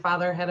that your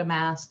father had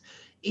amassed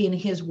in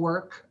his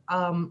work.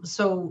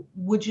 So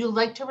would you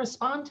like to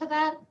respond to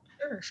that?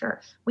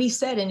 Sure. We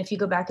said, and if you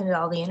go back into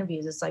all the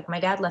interviews, it's like my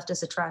dad left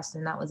us a trust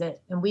and that was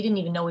it. And we didn't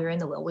even know we were in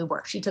the will. We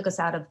were. She took us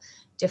out of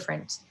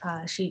different,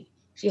 she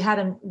had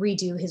him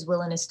redo his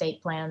will and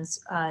estate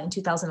plans in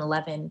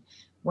 2011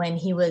 when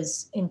he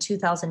was in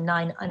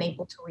 2009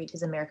 unable to read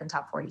his American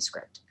Top 40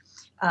 script.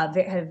 Had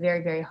a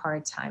very, very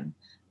hard time.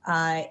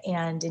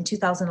 And in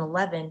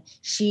 2011,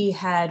 she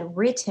had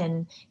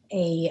written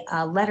a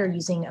letter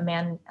using a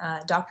man,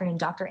 doctor named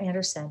Dr.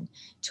 Anderson,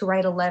 to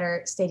write a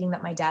letter stating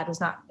that my dad was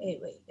not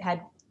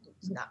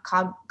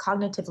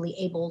cognitively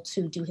able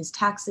to do his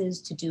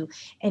taxes, to do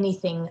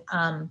anything.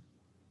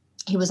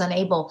 He was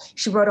unable.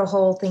 She wrote a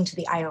whole thing to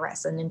the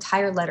IRS, an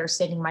entire letter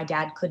stating my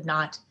dad could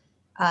not,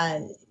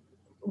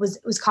 was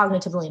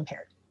cognitively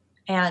impaired.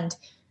 And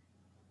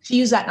she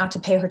used that not to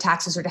pay her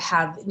taxes or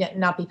to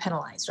not be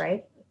penalized,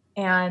 right?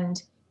 And,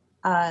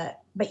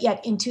 but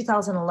yet in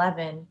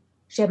 2011,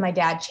 she had my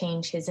dad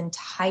change his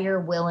entire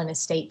will and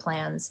estate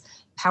plans,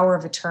 power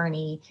of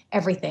attorney,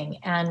 everything.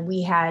 And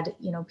we had,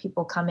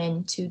 people come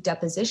in to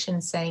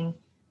deposition saying,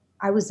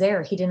 I was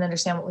there. He didn't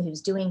understand what he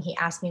was doing. He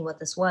asked me what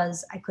this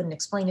was. I couldn't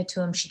explain it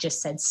to him. She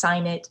just said,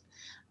 sign it.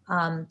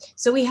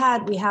 So we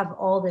have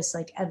all this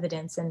like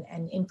evidence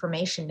and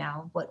information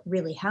now, what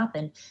really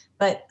happened.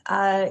 But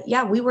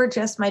yeah, we were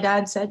just, my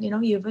dad said,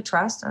 you have a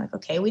trust. I'm like,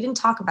 okay, we didn't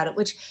talk about it,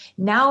 which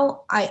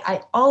now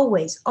I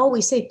always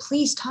say,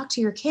 please talk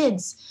to your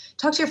kids,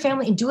 talk to your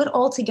family and do it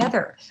all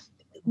together.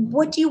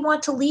 What do you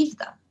want to leave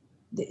them?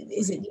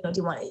 Is it,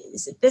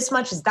 is it this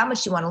much? Is that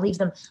much you want to leave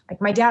them? Like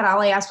my dad,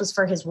 all I asked was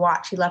for his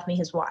watch. He left me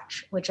his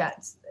watch, which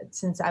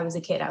since I was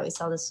a kid, I always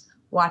saw this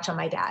watch on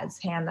my dad's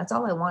hand. That's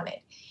all I wanted.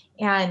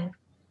 And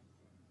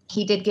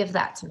he did give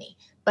that to me.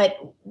 But,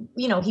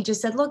 he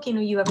just said, look,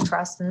 you have a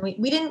trust. And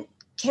we didn't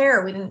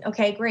care.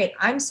 Okay, great.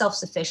 I'm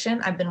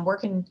self-sufficient. I've been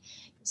working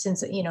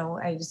since,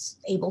 I was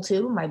able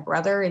to. My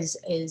brother is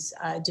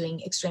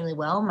doing extremely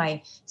well.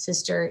 My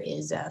sister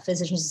is a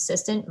physician's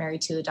assistant,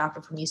 married to a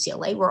doctor from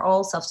UCLA. We're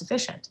all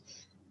self-sufficient.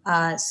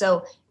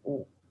 So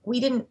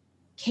we didn't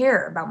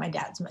care about my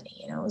dad's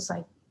money. It was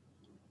like,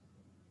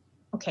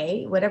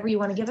 okay, whatever you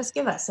want to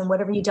give us, and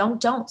whatever you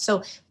don't.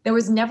 So there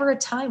was never a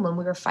time when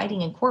we were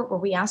fighting in court where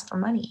we asked for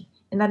money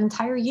in that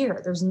entire year.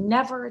 There's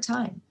never a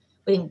time.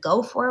 We didn't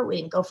go for it. We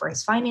didn't go for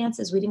his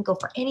finances. We didn't go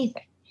for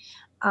anything.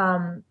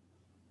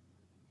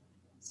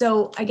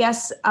 So I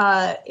guess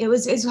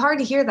it's hard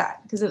to hear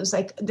that because it was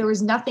like there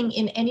was nothing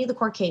in any of the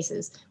court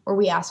cases where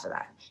we asked for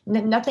that.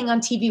 Nothing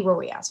on TV where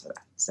we asked for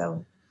that.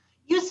 So.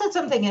 You said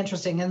something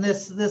interesting, and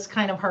this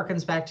kind of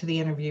harkens back to the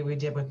interview we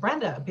did with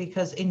Brenda,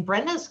 because in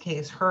Brenda's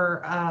case,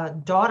 her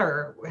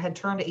daughter had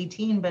turned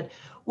 18, but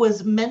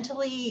was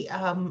mentally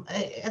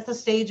at the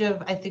stage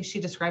of, I think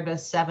she described it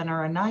as 7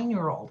 or a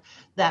 9-year-old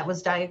that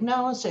was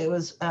diagnosed. It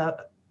was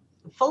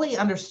fully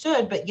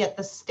understood, but yet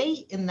the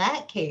state in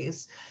that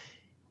case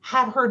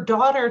had her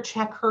daughter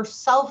check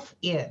herself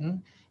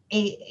in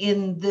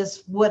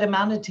this what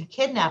amounted to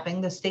kidnapping.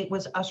 The state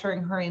was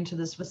ushering her into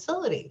this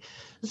facility.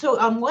 So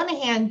on one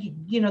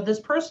hand,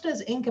 this person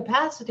is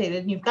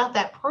incapacitated and you've got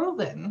that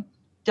proven,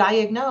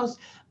 diagnosed,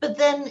 but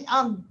then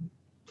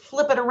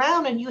flip it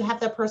around and you have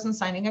that person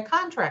signing a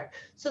contract.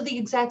 So the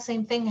exact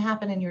same thing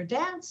happened in your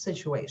dad's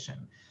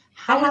situation.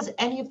 How is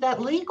any of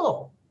that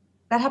legal?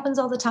 That happens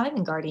all the time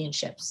in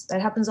guardianships.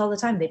 That happens all the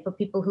time. They put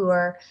people who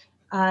are,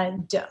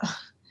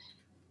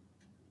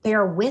 they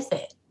are with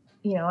it.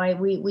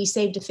 We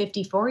saved a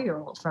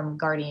 54-year-old from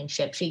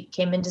guardianship. She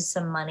came into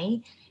some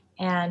money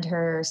and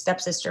her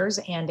stepsisters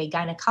and a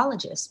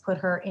gynecologist put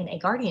her in a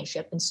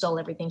guardianship and stole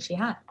everything she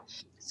had.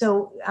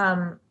 So,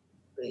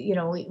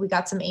 we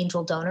got some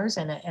angel donors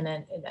and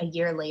a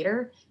year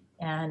later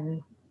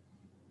and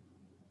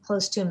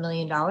close to $1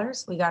 million,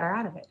 we got her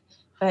out of it.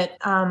 But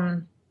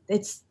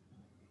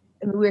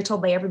we were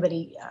told by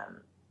everybody,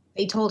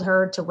 they told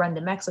her to run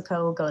to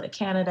Mexico, go to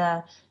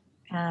Canada.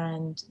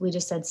 And we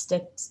just said,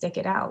 stick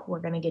it out. We're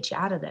going to get you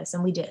out of this.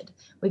 And we did.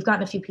 We've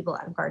gotten a few people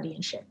out of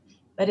guardianship,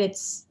 but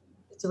it's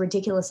a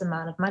ridiculous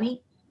amount of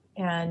money.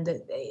 And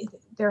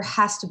there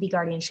has to be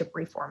guardianship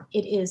reform.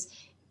 It is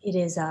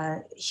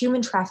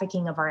human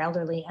trafficking of our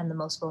elderly and the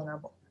most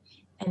vulnerable.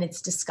 And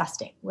it's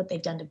disgusting what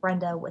they've done to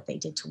Brenda, what they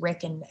did to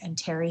Rick and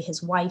Terry,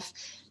 his wife,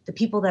 the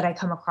people that I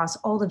come across,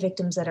 all the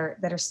victims that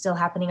are still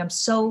happening. I'm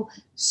so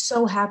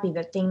happy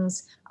that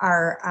things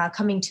are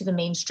coming to the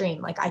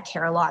mainstream. Like I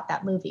Care a Lot,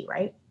 that movie,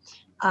 right?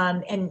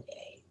 And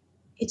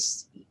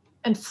it's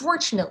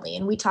unfortunately,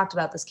 and we talked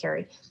about this,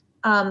 Kerri,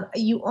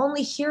 You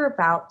only hear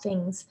about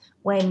things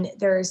when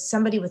there's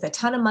somebody with a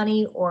ton of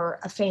money or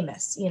a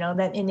famous,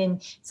 that, and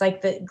then it's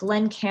like the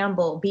Glenn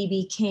Campbell,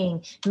 B.B.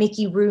 King,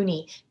 Mickey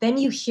Rooney, then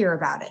you hear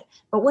about it.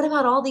 But what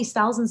about all these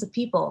thousands of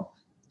people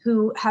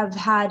who have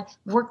had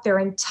worked their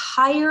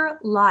entire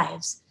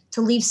lives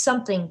to leave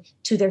something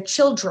to their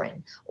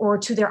children or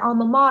to their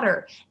alma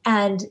mater?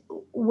 And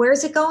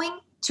where's it going?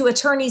 To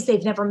attorneys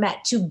they've never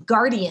met, to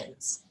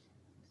guardians,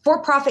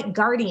 for-profit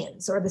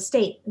guardians or the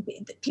state,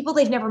 people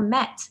they've never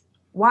met.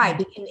 Why?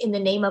 In the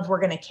name of we're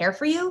going to care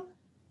for you?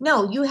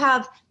 No, you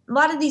have a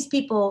lot of these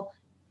people,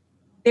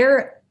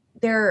 their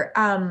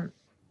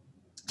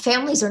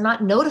families are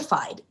not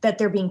notified that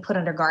they're being put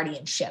under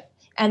guardianship.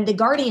 And the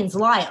guardians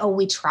lie, oh,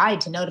 we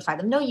tried to notify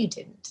them. No, you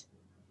didn't.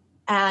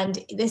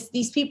 And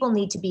these people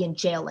need to be in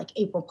jail like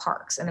April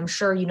Parks. And I'm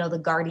sure you know The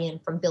Guardian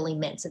from Billy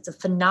Mintz. It's a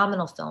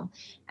phenomenal film.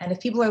 And if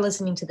people are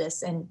listening to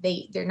this and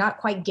they're not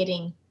quite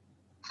getting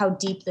how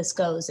deep this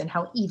goes and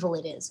how evil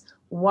it is,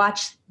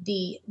 watch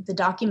the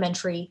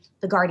documentary,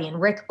 The Guardian.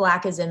 Rick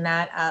Black is in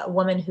that, a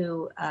woman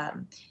who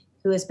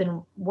has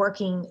been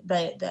working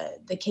the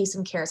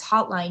Kasem Cares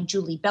hotline.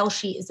 Julie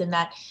Belshi is in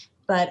that.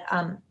 But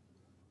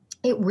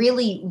it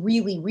really,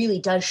 really, really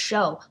does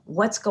show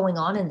what's going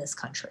on in this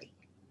country.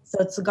 So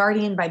it's The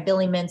Guardian by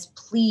Billy Mintz.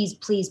 Please,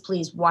 please,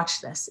 please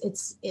watch this.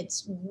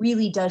 It's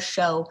really does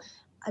show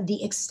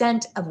the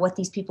extent of what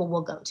these people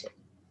will go to.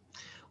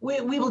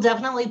 We will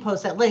definitely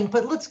post that link,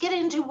 but let's get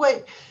into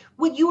what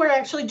you are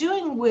actually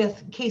doing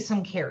with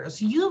Kasem Cares.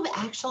 You've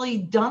actually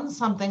done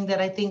something that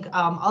I think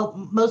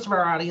most of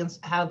our audience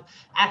have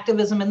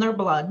activism in their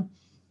blood,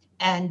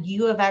 and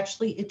you have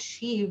actually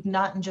achieved,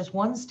 not in just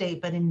one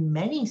state, but in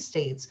many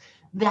states,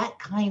 that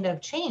kind of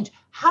change.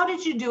 How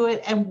did you do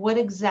it, and what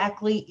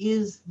exactly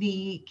is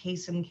the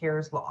Kasem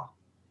Cares law?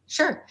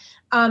 Sure.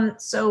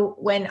 So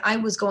when I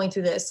was going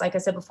through this, like I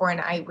said before,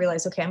 and I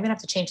realized, okay, I'm going to have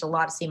to change the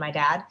law to see my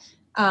dad.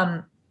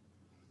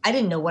 I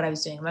didn't know what I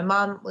was doing. My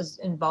mom was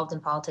involved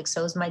in politics.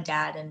 So was my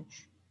dad. And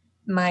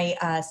my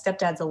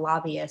stepdad's a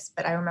lobbyist.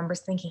 But I remember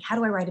thinking, how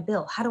do I write a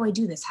bill? How do I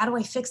do this? How do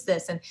I fix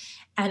this? And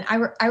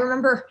I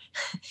remember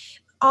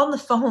on the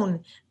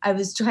phone, I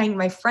was trying,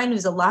 my friend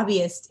who's a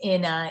lobbyist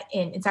in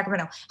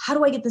Sacramento, how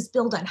do I get this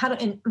bill done?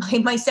 And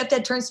my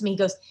stepdad turns to me, he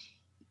goes,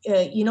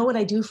 you know what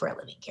I do for a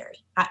living, Kerri?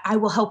 I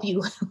will help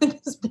you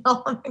with this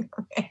bill. I'm like,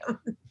 okay.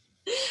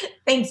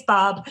 Thanks,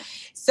 Bob.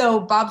 So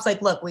Bob's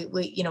like, look, we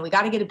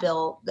got to get a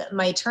bill.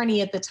 My attorney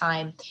at the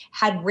time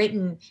had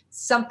written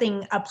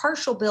something, a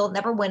partial bill,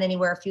 never went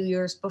anywhere a few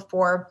years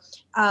before.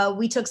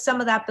 We took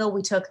some of that bill.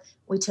 We took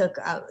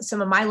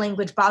some of my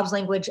language, Bob's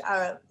language.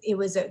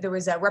 There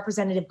was a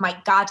Representative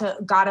Mike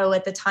Gatto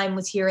at the time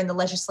was here in the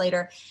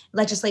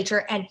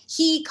legislature, and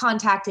he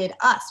contacted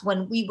us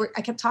when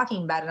I kept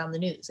talking about it on the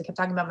news. I kept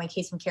talking about my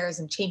Kasem Cares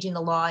and changing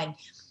the law, and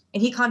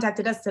he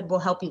contacted us and said, we'll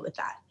help you with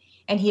that.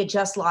 And he had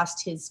just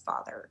lost his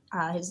father.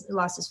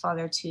 Lost his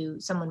father to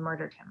someone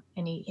murdered him,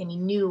 and he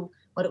knew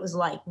what it was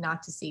like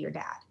not to see your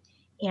dad.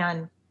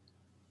 And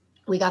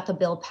we got the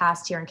bill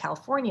passed here in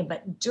California.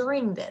 But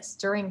during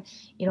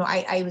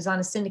I was on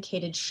a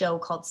syndicated show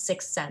called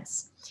 6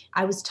 Cents.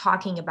 I was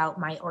talking about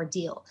my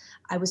ordeal.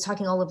 I was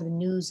talking all over the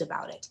news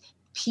about it.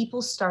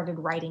 People started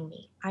writing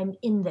me. I'm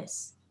in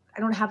this. I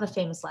don't have a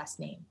famous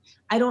last name.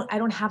 I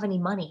don't have any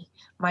money.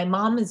 My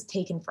mom is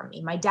taken from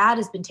me. My dad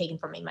has been taken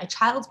from me. My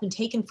child's been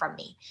taken from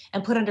me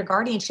and put under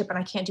guardianship, and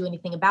I can't do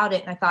anything about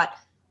it. And I thought,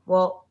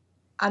 well,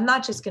 I'm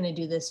not just going to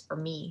do this for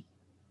me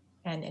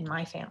and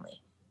my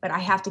family, but I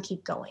have to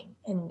keep going.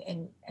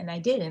 And I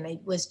did. And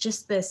it was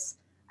just this,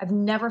 I've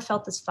never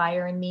felt this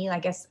fire in me. I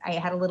guess I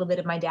had a little bit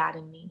of my dad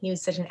in me. He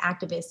was such an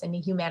activist and a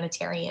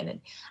humanitarian.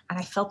 And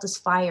I felt this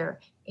fire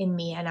in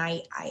me. And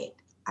I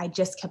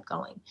just kept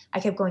going. I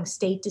kept going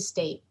state to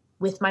state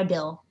with my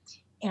bill.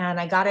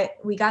 And I got it.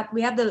 We have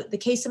the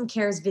Kasem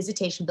Cares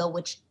visitation bill,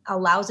 which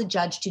allows a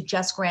judge to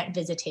just grant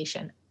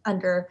visitation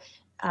under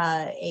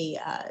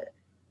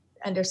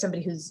under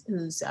somebody who's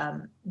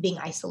being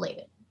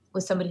isolated,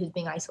 with somebody who's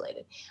being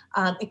isolated.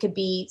 It could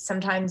be,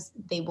 sometimes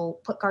they will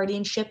put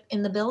guardianship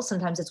in the bill.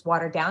 Sometimes it's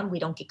watered down. We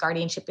don't get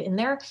guardianship in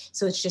there.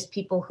 So it's just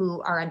people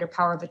who are under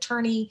power of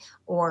attorney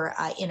or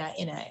in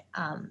a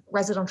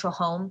residential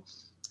home.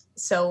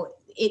 So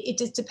it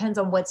just depends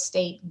on what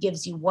state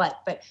gives you what,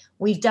 but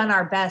we've done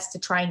our best to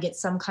try and get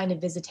some kind of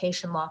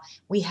visitation law.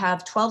 We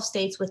have 12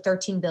 states with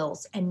 13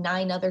 bills, and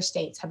 9 other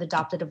states have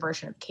adopted a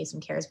version of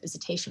Kasem Cares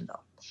visitation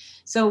bill.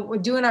 So we're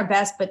doing our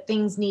best, but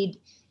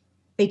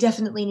they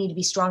definitely need to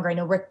be stronger. I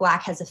know Rick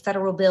Black has a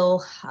federal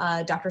bill.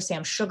 Dr.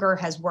 Sam Sugar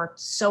has worked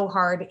so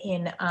hard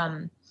in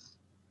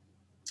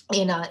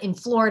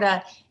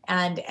Florida,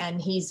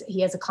 and he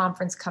has a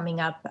conference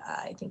coming up.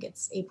 I think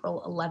it's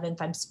April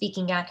 11th. I'm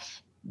speaking at.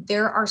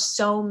 There are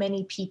so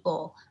many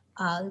people,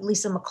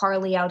 Lisa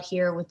McCarley out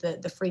here with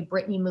the Free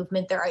Britney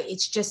movement.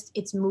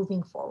 It's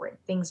moving forward.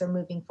 Things are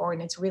moving forward,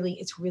 and it's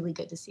really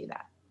good to see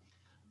that.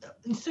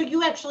 So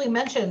you actually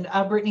mentioned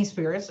Britney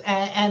Spears,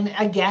 and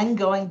again,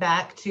 going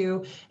back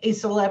to a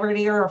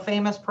celebrity or a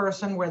famous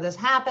person where this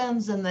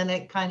happens, and then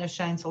it kind of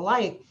shines a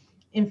light.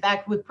 In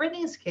fact, with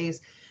Brittany's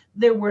case,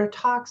 there were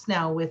talks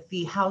now with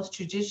the House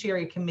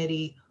Judiciary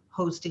Committee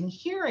hosting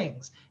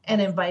hearings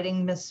and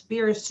inviting Ms.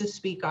 Spears to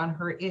speak on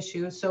her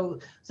issue. So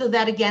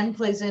that again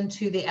plays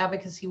into the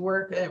advocacy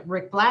work that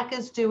Rick Black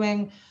is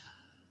doing.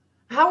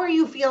 How are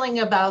you feeling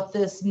about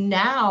this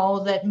now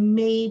that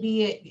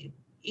maybe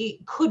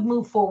it could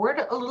move forward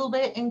a little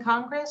bit in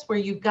Congress, where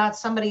you've got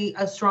somebody,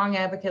 a strong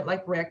advocate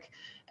like Rick,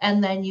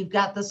 and then you've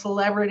got the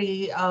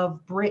celebrity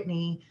of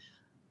Brittany?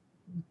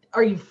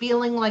 Are you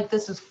feeling like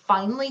this is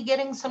finally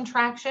getting some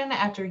traction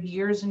after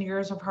years and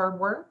years of hard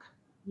work?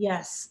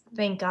 Yes,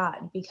 thank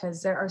God,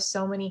 because there are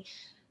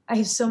I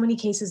have so many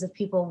cases of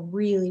people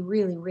really,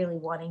 really, really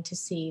wanting to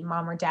see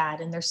mom or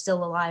dad, and they're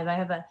still alive. I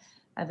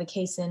have a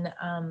case in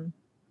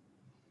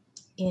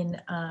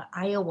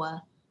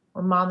Iowa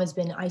where mom has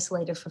been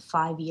isolated for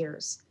 5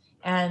 years.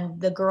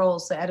 And the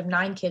girls, out of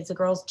 9 kids, the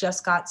girls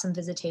just got some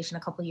visitation a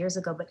couple of years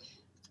ago, but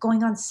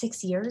going on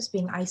 6 years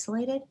being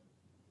isolated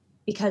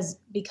because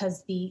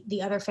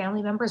the other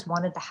family members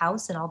wanted the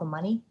house and all the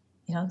money,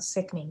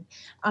 sickening.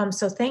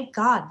 So thank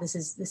God this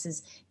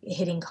is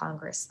hitting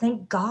Congress.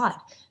 Thank God,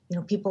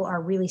 people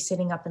are really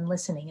sitting up and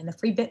listening. And the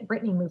Free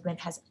Britney movement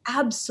has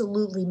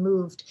absolutely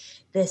moved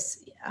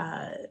this,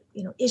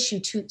 issue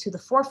to the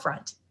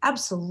forefront.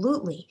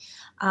 Absolutely.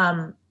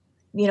 I've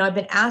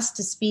been asked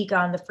to speak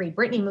on the Free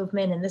Britney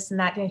movement and this and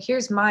that. And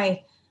here's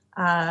my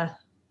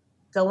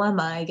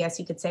dilemma, I guess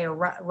you could say, or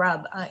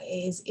rub,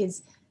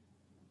 is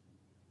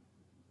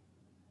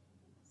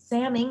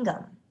Sam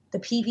Ingham, the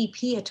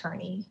PVP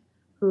attorney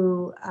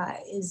who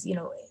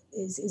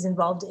is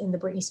involved in the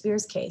Britney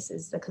Spears case,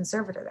 is the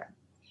conservator there.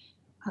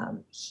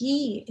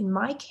 He, in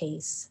my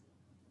case,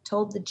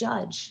 told the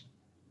judge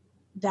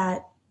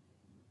that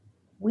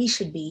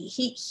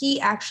he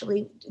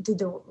actually did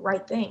the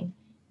right thing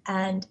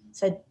and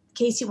said,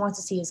 Casey wants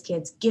to see his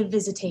kids, give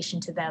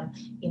visitation to them,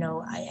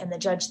 and the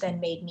judge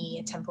then made me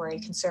a temporary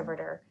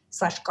conservator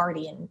 /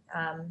 guardian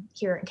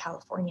here in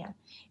California,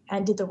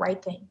 and did the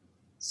right thing.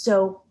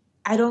 So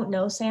I don't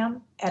know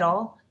Sam at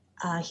all.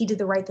 He did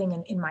the right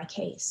thing in my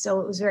case.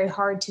 So it was very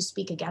hard to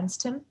speak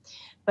against him.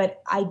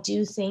 But I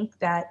do think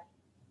that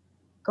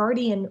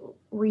guardian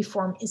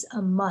reform is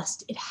a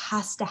must. It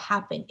has to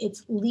happen.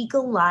 It's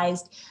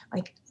legalized,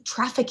 like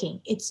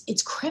trafficking.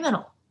 It's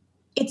criminal.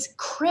 It's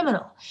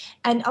criminal.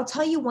 And I'll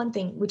tell you one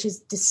thing, which is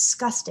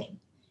disgusting,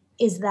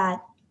 is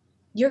that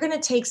you're going to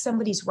take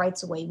somebody's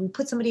rights away. We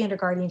put somebody under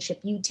guardianship.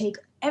 You take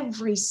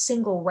every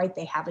single right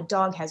they have. A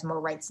dog has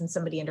more rights than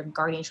somebody under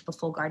guardianship, a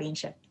full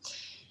guardianship.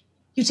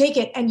 You take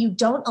it and you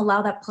don't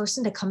allow that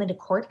person to come into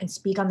court and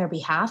speak on their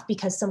behalf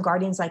because some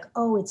guardian's like,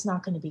 oh, it's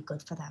not going to be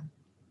good for them.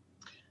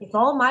 If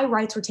all my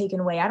rights were taken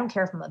away, I don't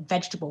care if I'm a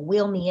vegetable,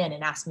 wheel me in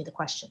and ask me the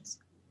questions.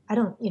 I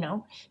don't,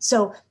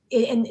 So,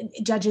 and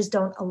judges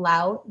don't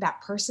allow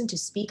that person to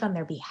speak on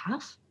their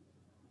behalf.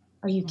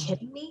 Are you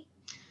kidding me?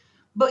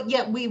 But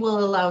yet we will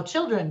allow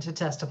children to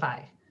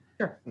testify.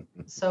 Sure.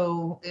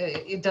 So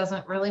it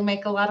doesn't really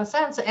make a lot of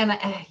sense. And,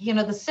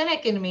 the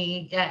cynic in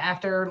me,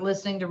 after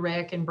listening to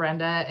Rick and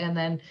Brenda and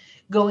then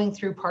going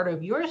through part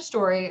of your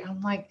story,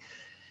 I'm like,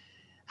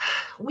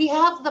 we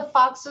have the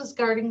foxes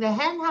guarding the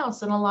hen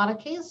house in a lot of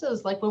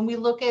cases. Like when we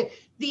look at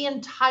the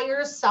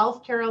entire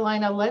South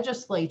Carolina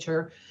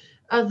legislature,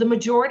 the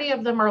majority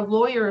of them are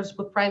lawyers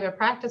with private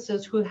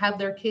practices who have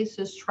their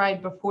cases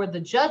tried before the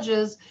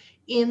judges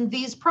in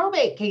these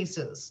probate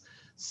cases.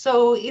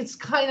 So it's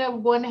kind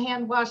of one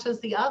hand washes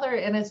the other.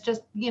 And it's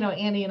just,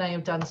 Andy and I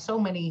have done so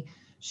many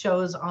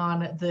shows on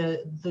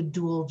the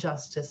dual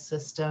justice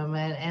system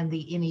and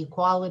the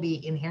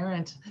inequality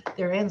inherent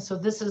therein. So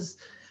this is,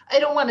 I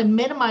don't want to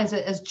minimize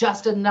it as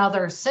just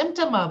another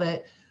symptom of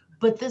it,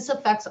 but this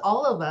affects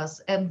all of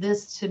us. And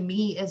this to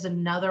me is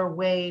another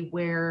way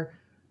where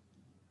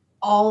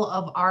all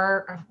of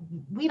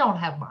we don't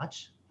have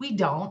much. We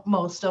don't,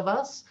 most of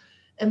us.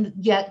 And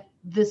yet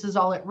this is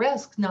all at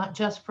risk, not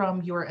just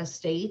from your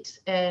estate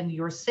and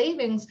your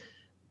savings,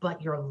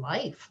 but your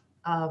life,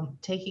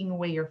 taking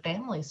away your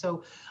family.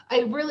 So I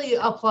really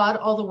applaud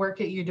all the work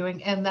that you're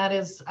doing. And that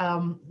is,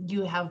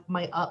 you have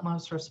my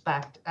utmost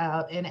respect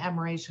and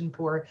admiration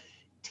for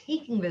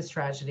taking this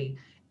tragedy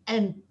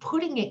and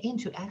putting it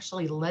into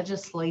actually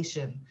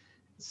legislation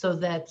so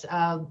that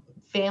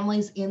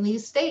families in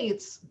these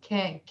states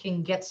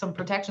can get some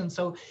protection.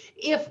 So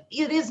if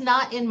it is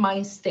not in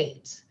my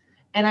state,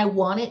 and I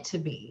want it to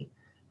be,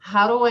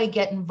 how do I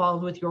get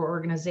involved with your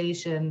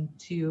organization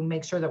to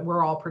make sure that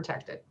we're all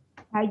protected?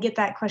 I get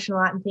that question a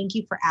lot, and thank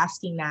you for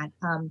asking that.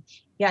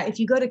 If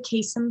you go to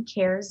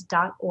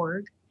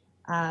kasemcares.org,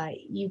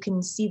 you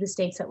can see the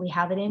states that we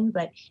have it in,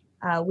 but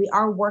we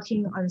are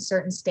working on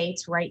certain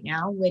states right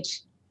now,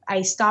 which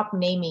I stopped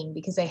naming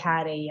because I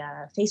had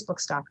a Facebook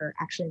stalker.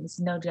 Actually, this is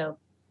no joke.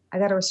 I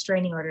got a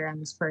restraining order on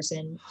this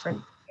person for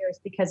years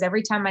because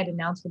every time I'd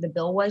announce where the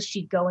bill was,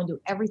 she'd go and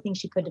do everything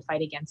she could to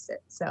fight against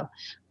it. So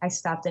I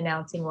stopped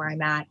announcing where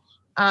I'm at,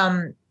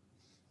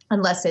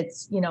 unless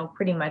it's,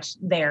 pretty much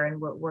there and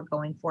we're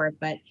going for it.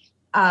 But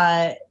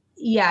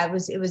it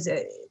was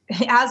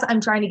as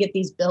I'm trying to get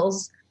these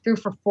bills through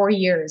for 4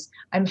 years,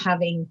 I'm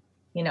having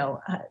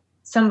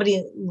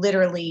somebody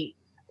literally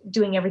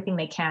doing everything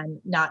they can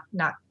not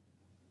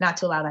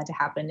to allow that to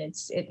happen.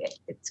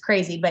 It's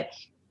crazy, but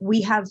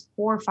we have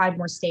 4 or 5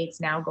 more states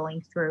now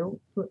going through.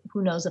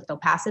 Who knows if they'll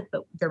pass it,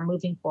 but they're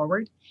moving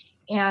forward.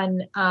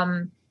 And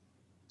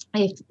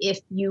if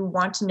you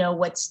want to know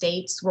what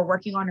states we're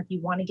working on, if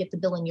you want to get the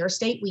bill in your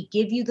state, we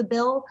give you the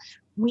bill.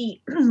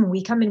 We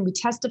come in, we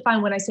testify.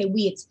 When I say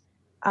we, it's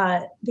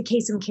the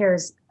Kasem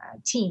Cares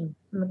team,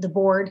 the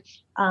board,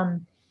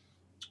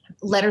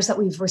 letters that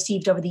we've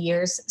received over the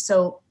years.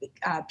 So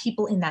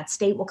people in that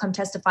state will come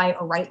testify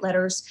or write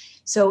letters.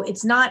 So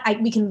it's not,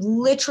 we can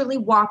literally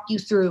walk you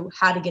through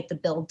how to get the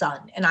bill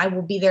done. And I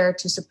will be there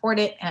to support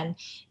it. And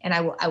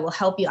I will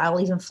help you. I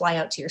will even fly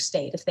out to your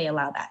state if they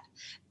allow that.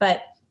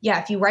 But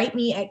yeah, if you write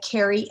me at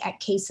Kerri at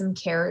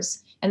Kasem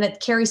Cares, and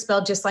that Kerri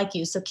spelled just like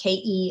you. So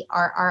Kerri,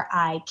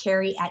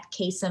 Kerri at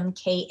Kasem,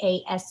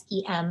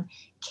 Kasem,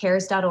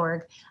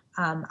 cares.org.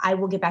 I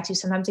will get back to you.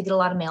 Sometimes I get a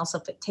lot of mail, so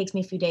if it takes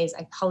me a few days,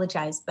 I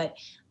apologize, but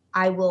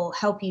I will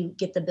help you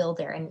get the bill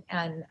there.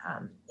 And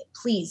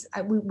please,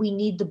 we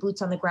need the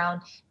boots on the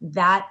ground.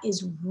 That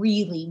is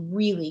really,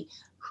 really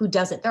who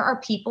does it. There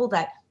are people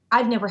that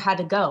I've never had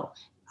to go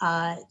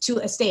to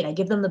a state. I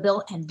give them the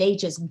bill and they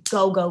just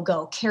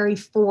go. Carrie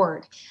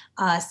Ford,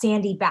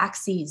 Sandy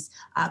Baxies,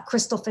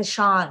 Crystal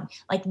Fishon.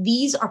 Like,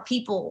 these are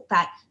people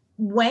that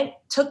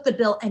took the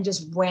bill and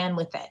just ran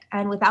with it.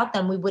 And without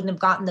them, we wouldn't have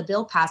gotten the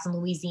bill passed in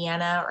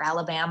Louisiana or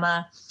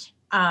Alabama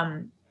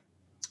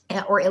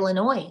or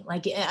Illinois.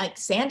 Like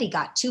Sandy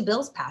got 2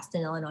 bills passed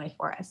in Illinois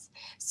for us.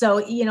 So,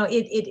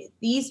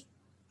 these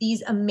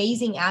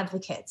amazing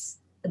advocates,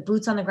 the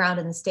boots on the ground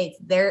in the states,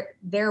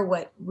 they're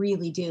what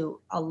really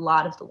do a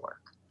lot of the work.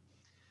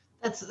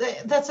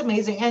 That's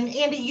amazing. And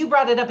Andy, you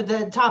brought it up at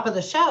the top of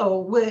the show,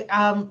 with,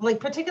 like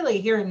particularly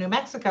here in New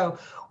Mexico,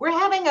 we're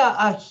having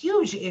a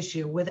huge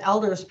issue with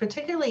elders,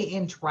 particularly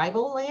in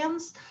tribal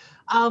lands,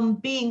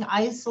 being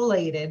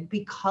isolated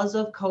because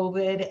of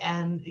COVID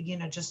and,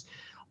 just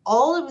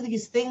all of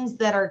these things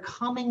that are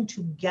coming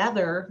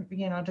together,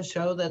 to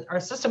show that our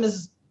system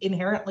is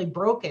inherently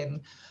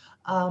broken.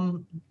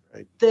 Right.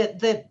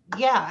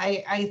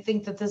 I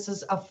think that this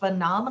is a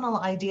phenomenal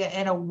idea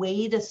and a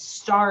way to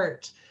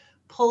start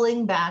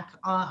pulling back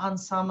on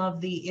some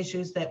of the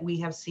issues that we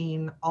have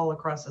seen all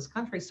across this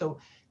country. So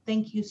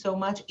thank you so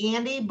much.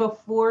 Andy,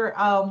 before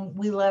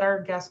we let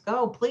our guests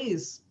go,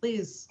 please.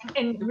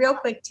 And real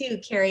quick too,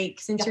 Kerri,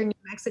 since you're in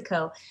New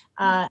Mexico,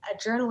 a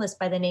journalist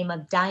by the name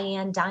of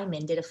Diane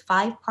Diamond did a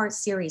 5-part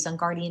series on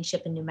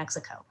guardianship in New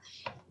Mexico.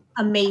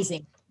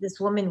 Amazing. This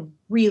woman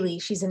really,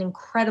 she's an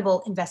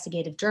incredible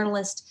investigative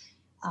journalist.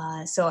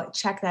 So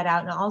check that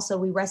out. And also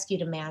we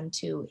rescued a man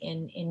too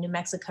in New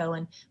Mexico,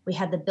 and we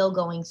had the bill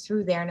going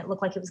through there and it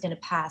looked like it was going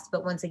to pass.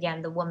 But once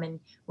again, the woman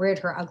reared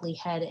her ugly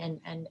head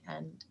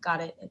and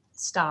got it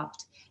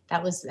stopped.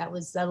 That was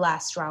the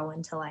last straw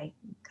until I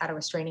got a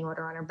restraining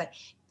order on her. But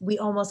we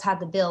almost had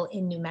the bill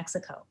in New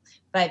Mexico.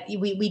 But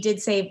we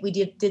did save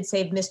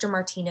Mr.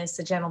 Martinez,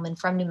 the gentleman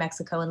from New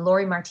Mexico, and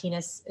Lori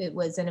Martinez. It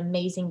was an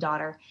amazing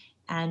daughter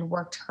and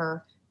worked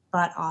her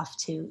butt off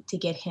to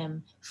get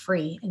him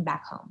free and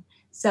back home.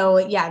 So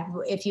yeah,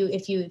 if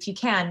you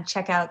can,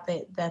 check out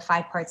the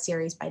 5-part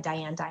series by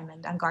Diane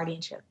Diamond on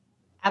guardianship.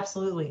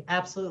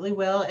 Absolutely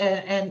will.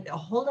 And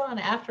hold on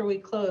after we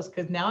close,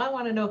 because now I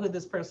want to know who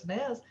this person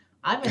is.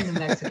 I'm in New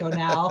Mexico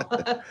now.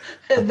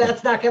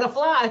 That's not going to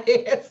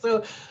fly.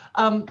 So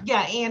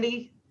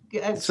Andy.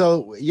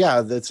 So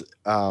that's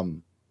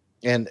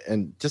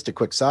and just a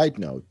quick side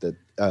note that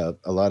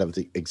a lot of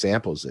the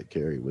examples that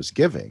Kerri was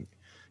giving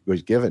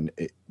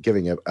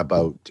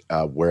about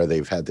where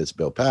they've had this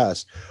bill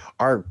passed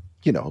are,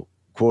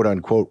 quote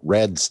unquote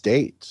red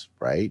states,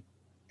 right?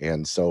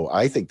 And so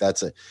I think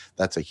that's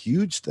a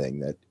huge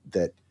thing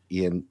that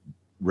in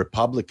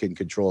Republican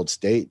controlled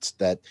states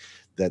that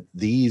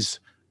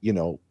these,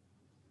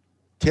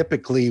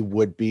 typically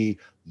would be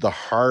the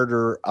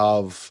harder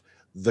of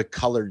the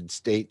colored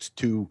states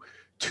to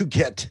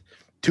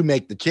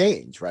make the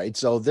change, right?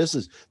 So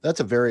that's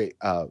a very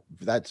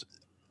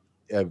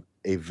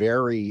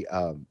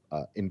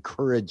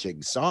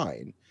encouraging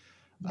sign.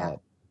 Yeah.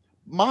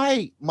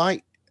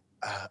 My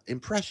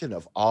impression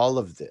of all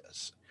of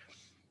this,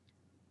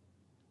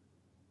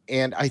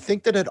 and I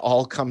think that it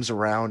all comes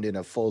around in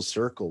a full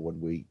circle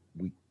when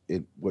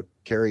what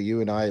Kerri,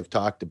 you and I have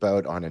talked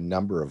about on a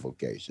number of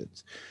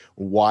occasions,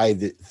 why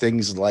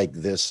things like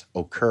this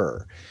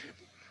occur.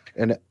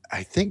 And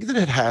I think that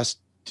it has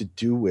to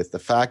do with the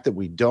fact that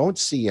we don't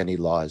see any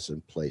laws in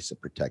place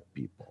that protect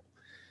people.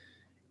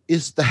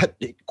 Is that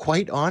it,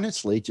 quite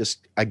honestly,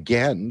 just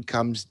again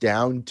comes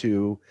down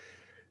to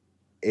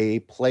a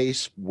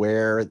place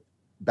where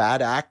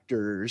bad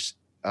actors,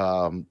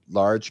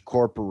 large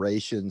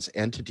corporations,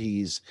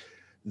 entities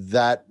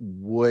that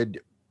would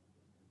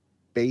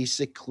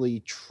basically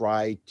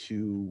try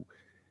to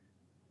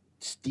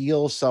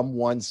steal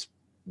someone's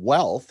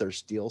wealth or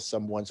steal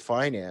someone's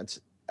finance,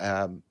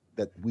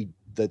 that we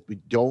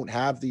don't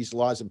have these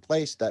laws in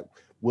place that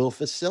will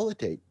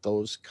facilitate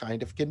those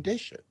kind of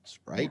conditions,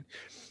 right?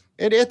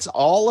 And it's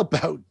all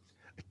about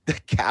the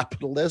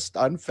capitalist,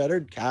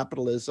 unfettered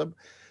capitalism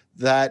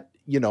that,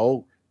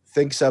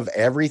 thinks of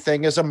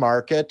everything as a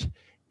market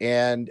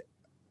and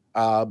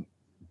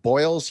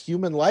boils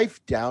human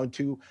life down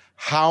to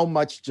how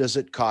much does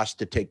it cost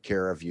to take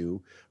care of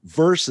you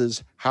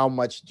versus how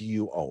much do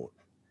you own.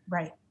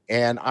 Right.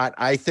 And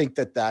I think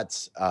that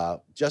that's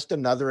just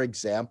another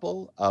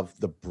example of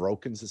the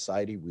broken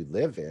society we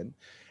live in.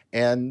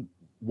 And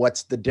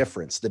what's the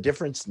difference? The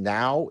difference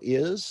now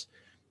is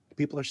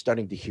people are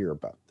starting to hear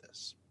about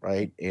this,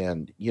 right?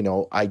 And,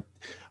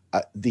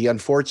 the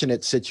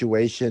unfortunate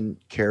situation,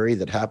 Kerri,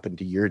 that happened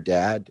to your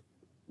dad,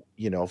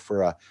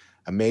 for a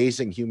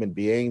amazing human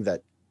being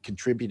that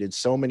contributed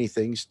so many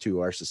things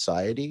to our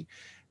society,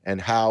 and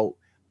how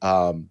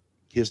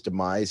his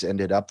demise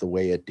ended up the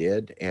way it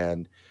did.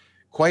 And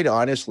quite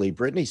honestly,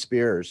 Britney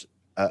Spears,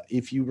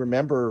 if you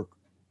remember,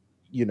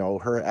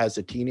 her as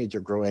a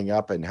teenager growing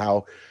up and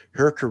how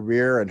her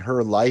career and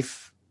her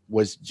life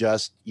was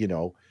just,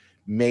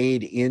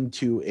 made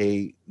into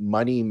a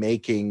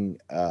money-making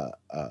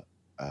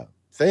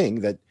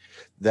thing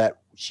that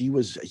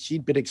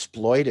she'd been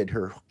exploited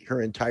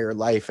her entire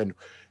life. And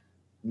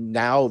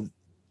now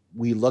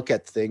we look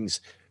at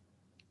things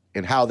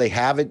and how they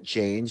haven't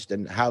changed,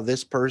 and how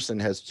this person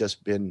has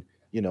just been,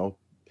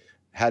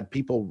 had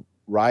people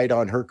ride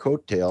on her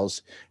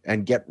coattails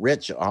and get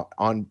rich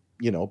on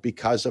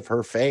because of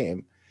her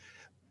fame.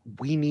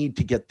 We need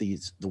to get the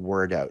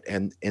word out,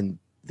 and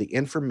the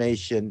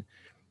information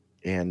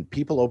and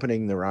people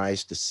opening their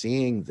eyes to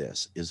seeing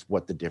this is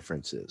what the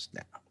difference is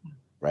now,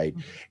 right?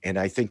 And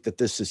I think that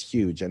this is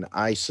huge, and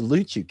I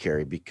salute you,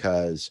 Kerri,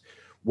 because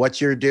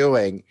what you're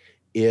doing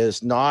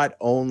is not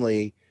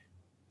only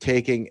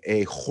taking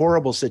a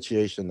horrible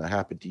situation that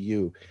happened to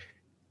you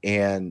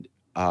and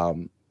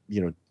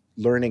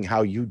learning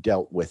how you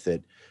dealt with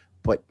it,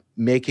 but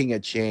making a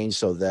change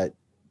so that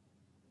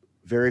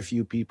very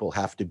few people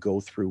have to go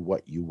through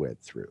what you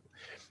went through.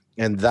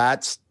 And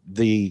that's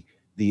the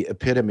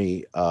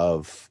epitome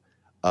of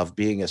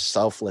being a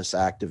selfless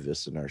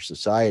activist in our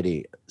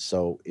society.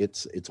 So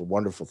it's a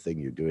wonderful thing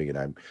you're doing, and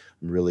I'm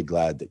really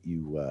glad that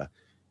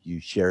you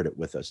shared it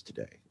with us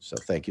today. So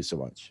thank you so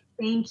much.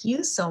 Thank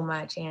you so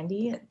much,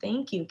 Andy.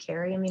 Thank you,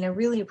 Kerri. I mean, I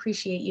really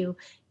appreciate you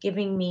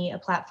giving me a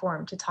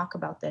platform to talk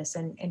about this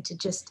and to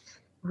just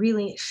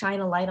really shine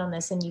a light on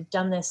this. And you've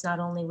done this not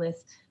only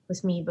with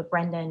me, but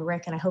Brenda and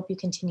Rick, and I hope you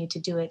continue to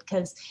do it,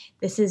 because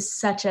this is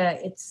such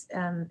it's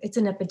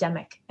an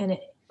epidemic, and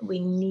we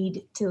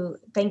need to,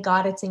 thank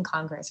God it's in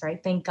Congress,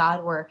 right? Thank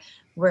God we're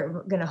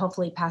going to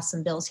hopefully pass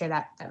some bills here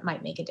that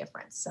might make a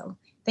difference. So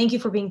thank you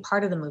for being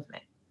part of the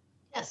movement.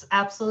 Yes,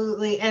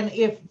 absolutely. And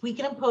if we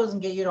can impose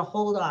and get you to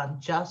hold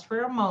on just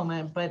for a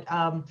moment, but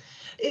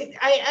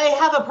I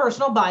have a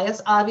personal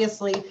bias,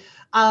 obviously,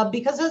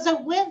 because as I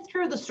went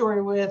through the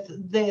story with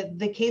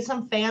the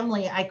Kasem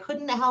family, I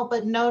couldn't help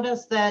but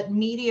notice that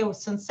media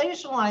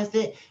sensationalized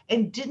it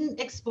and didn't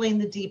explain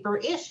the deeper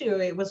issue.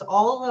 It was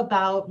all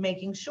about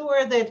making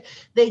sure that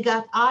they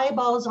got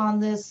eyeballs on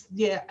this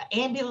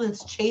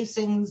ambulance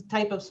chasing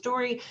type of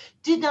story,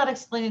 did not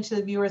explain it to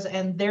the viewers,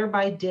 and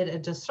thereby did a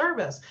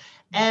disservice.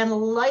 And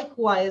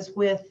likewise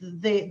with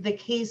the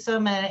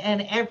Kasem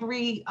and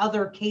every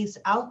other case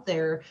out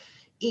there,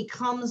 it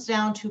comes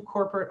down to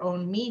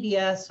corporate-owned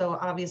media. So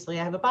obviously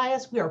I have a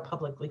bias. We are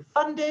publicly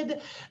funded.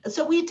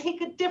 So we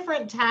take a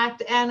different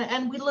tact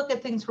and we look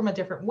at things from a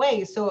different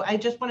way. So I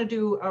just want to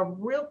do a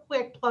real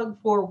quick plug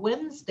for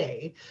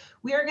Wednesday.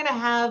 We are going to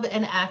have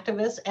an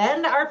activist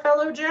and our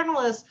fellow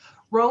journalist,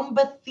 Rome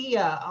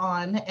Bethia,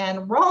 on.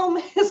 And Rome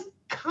is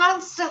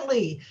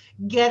constantly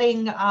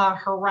getting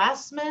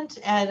harassment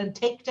and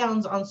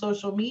takedowns on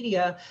social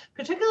media,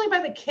 particularly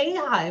by the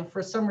K-Hive.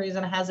 For some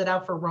reason has it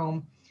out for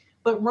Rome.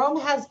 But Rome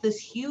has this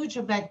huge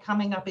event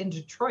coming up in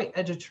Detroit,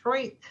 a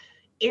Detroit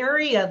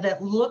area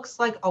that looks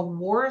like a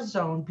war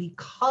zone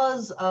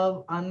because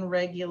of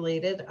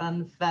unregulated,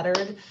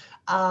 unfettered,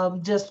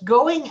 just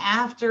going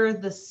after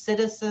the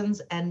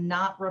citizens and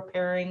not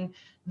repairing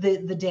the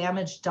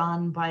damage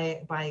done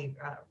by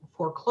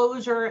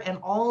foreclosure and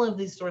all of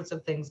these sorts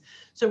of things.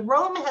 So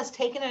Rome has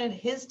taken it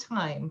his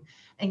time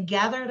and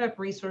gathered up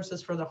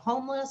resources for the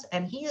homeless.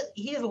 And he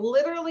is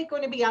literally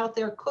going to be out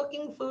there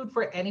cooking food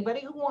for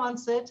anybody who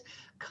wants it.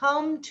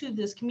 Come to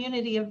this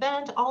community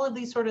event, all of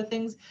these sort of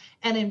things.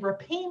 And in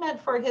repayment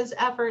for his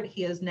effort,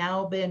 he has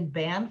now been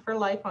banned for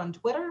life on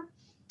Twitter.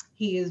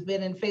 He has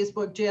been in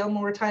Facebook jail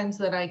more times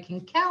than I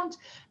can count.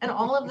 And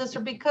all of this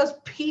are because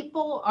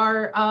people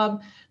are,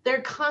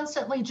 they're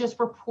constantly just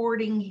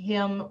reporting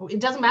him.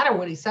 It doesn't matter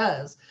what he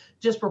says,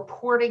 just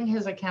reporting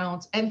his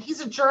accounts. And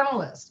he's a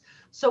journalist.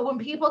 So when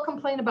people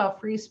complain about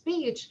free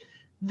speech,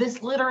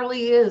 this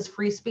literally is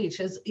free speech.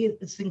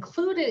 It's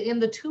included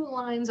in the 2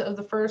 lines of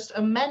the First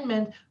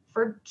Amendment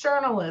for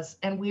journalists.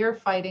 And we are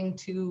fighting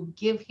to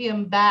give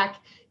him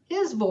back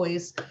his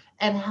voice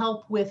and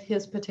help with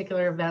his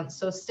particular events.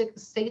 So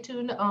stay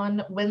tuned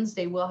on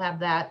Wednesday. We'll have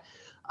that.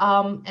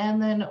 And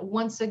then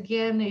once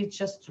again,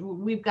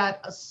 we've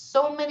got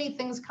so many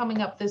things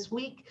coming up this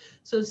week.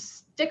 So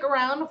stay stick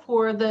around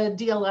for the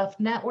DLF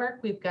network.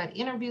 We've got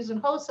interviews and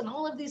hosts and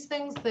all of these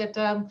things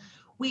that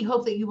we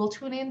hope that you will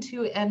tune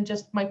into. And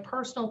just my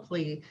personal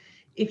plea,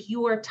 if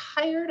you are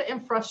tired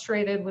and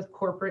frustrated with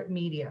corporate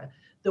media,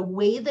 the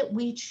way that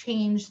we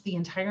change the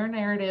entire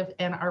narrative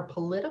and our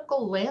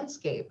political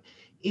landscape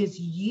is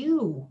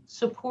you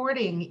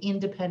supporting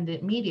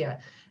independent media.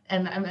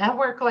 And a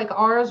network like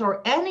ours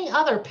or any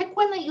other, pick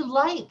one that you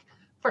like,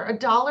 for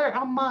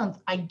 $1 a month,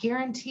 I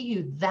guarantee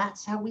you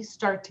that's how we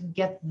start to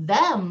get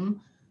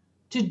them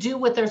to do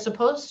what they're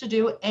supposed to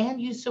do,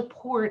 and you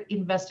support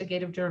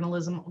investigative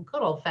journalism,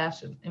 good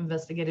old-fashioned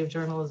investigative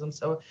journalism.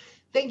 So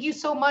thank you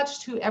so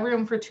much to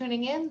everyone for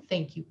tuning in.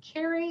 Thank you,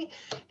 Kerri.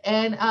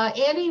 And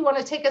Andy, you want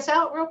to take us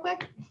out real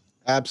quick?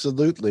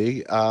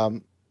 Absolutely.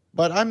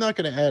 But I'm not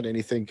going to add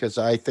anything because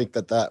I think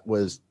that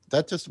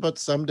just about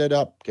summed it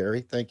up,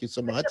 Kerri. Thank you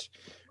so much.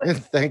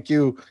 And thank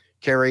you,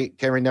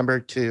 Kerri number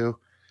 2.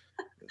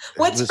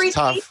 What's free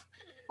speech?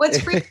 What's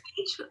free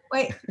speech?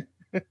 Wait.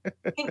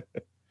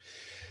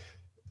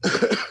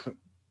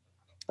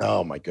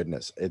 Oh my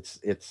goodness. It's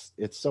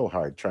so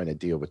hard trying to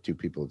deal with two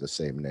people with the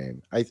same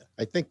name. I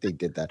think they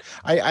did that.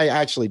 I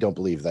actually don't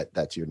believe that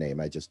that's your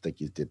name. I just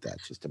think you did that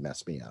just to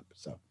mess me up.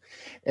 So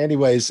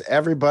anyways,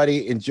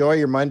 everybody enjoy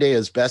your Monday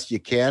as best you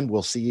can.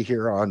 We'll see you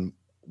here on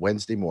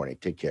Wednesday morning.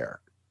 Take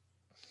care.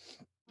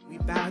 We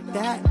about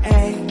that,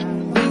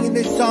 we in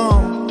the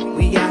zone,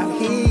 we out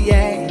here,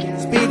 yeah.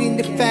 Spitting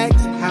the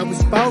facts, how it's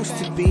supposed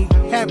to be.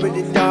 Hair of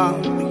the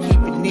dog, we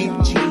keeping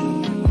it G.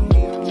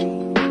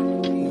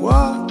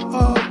 Whoa.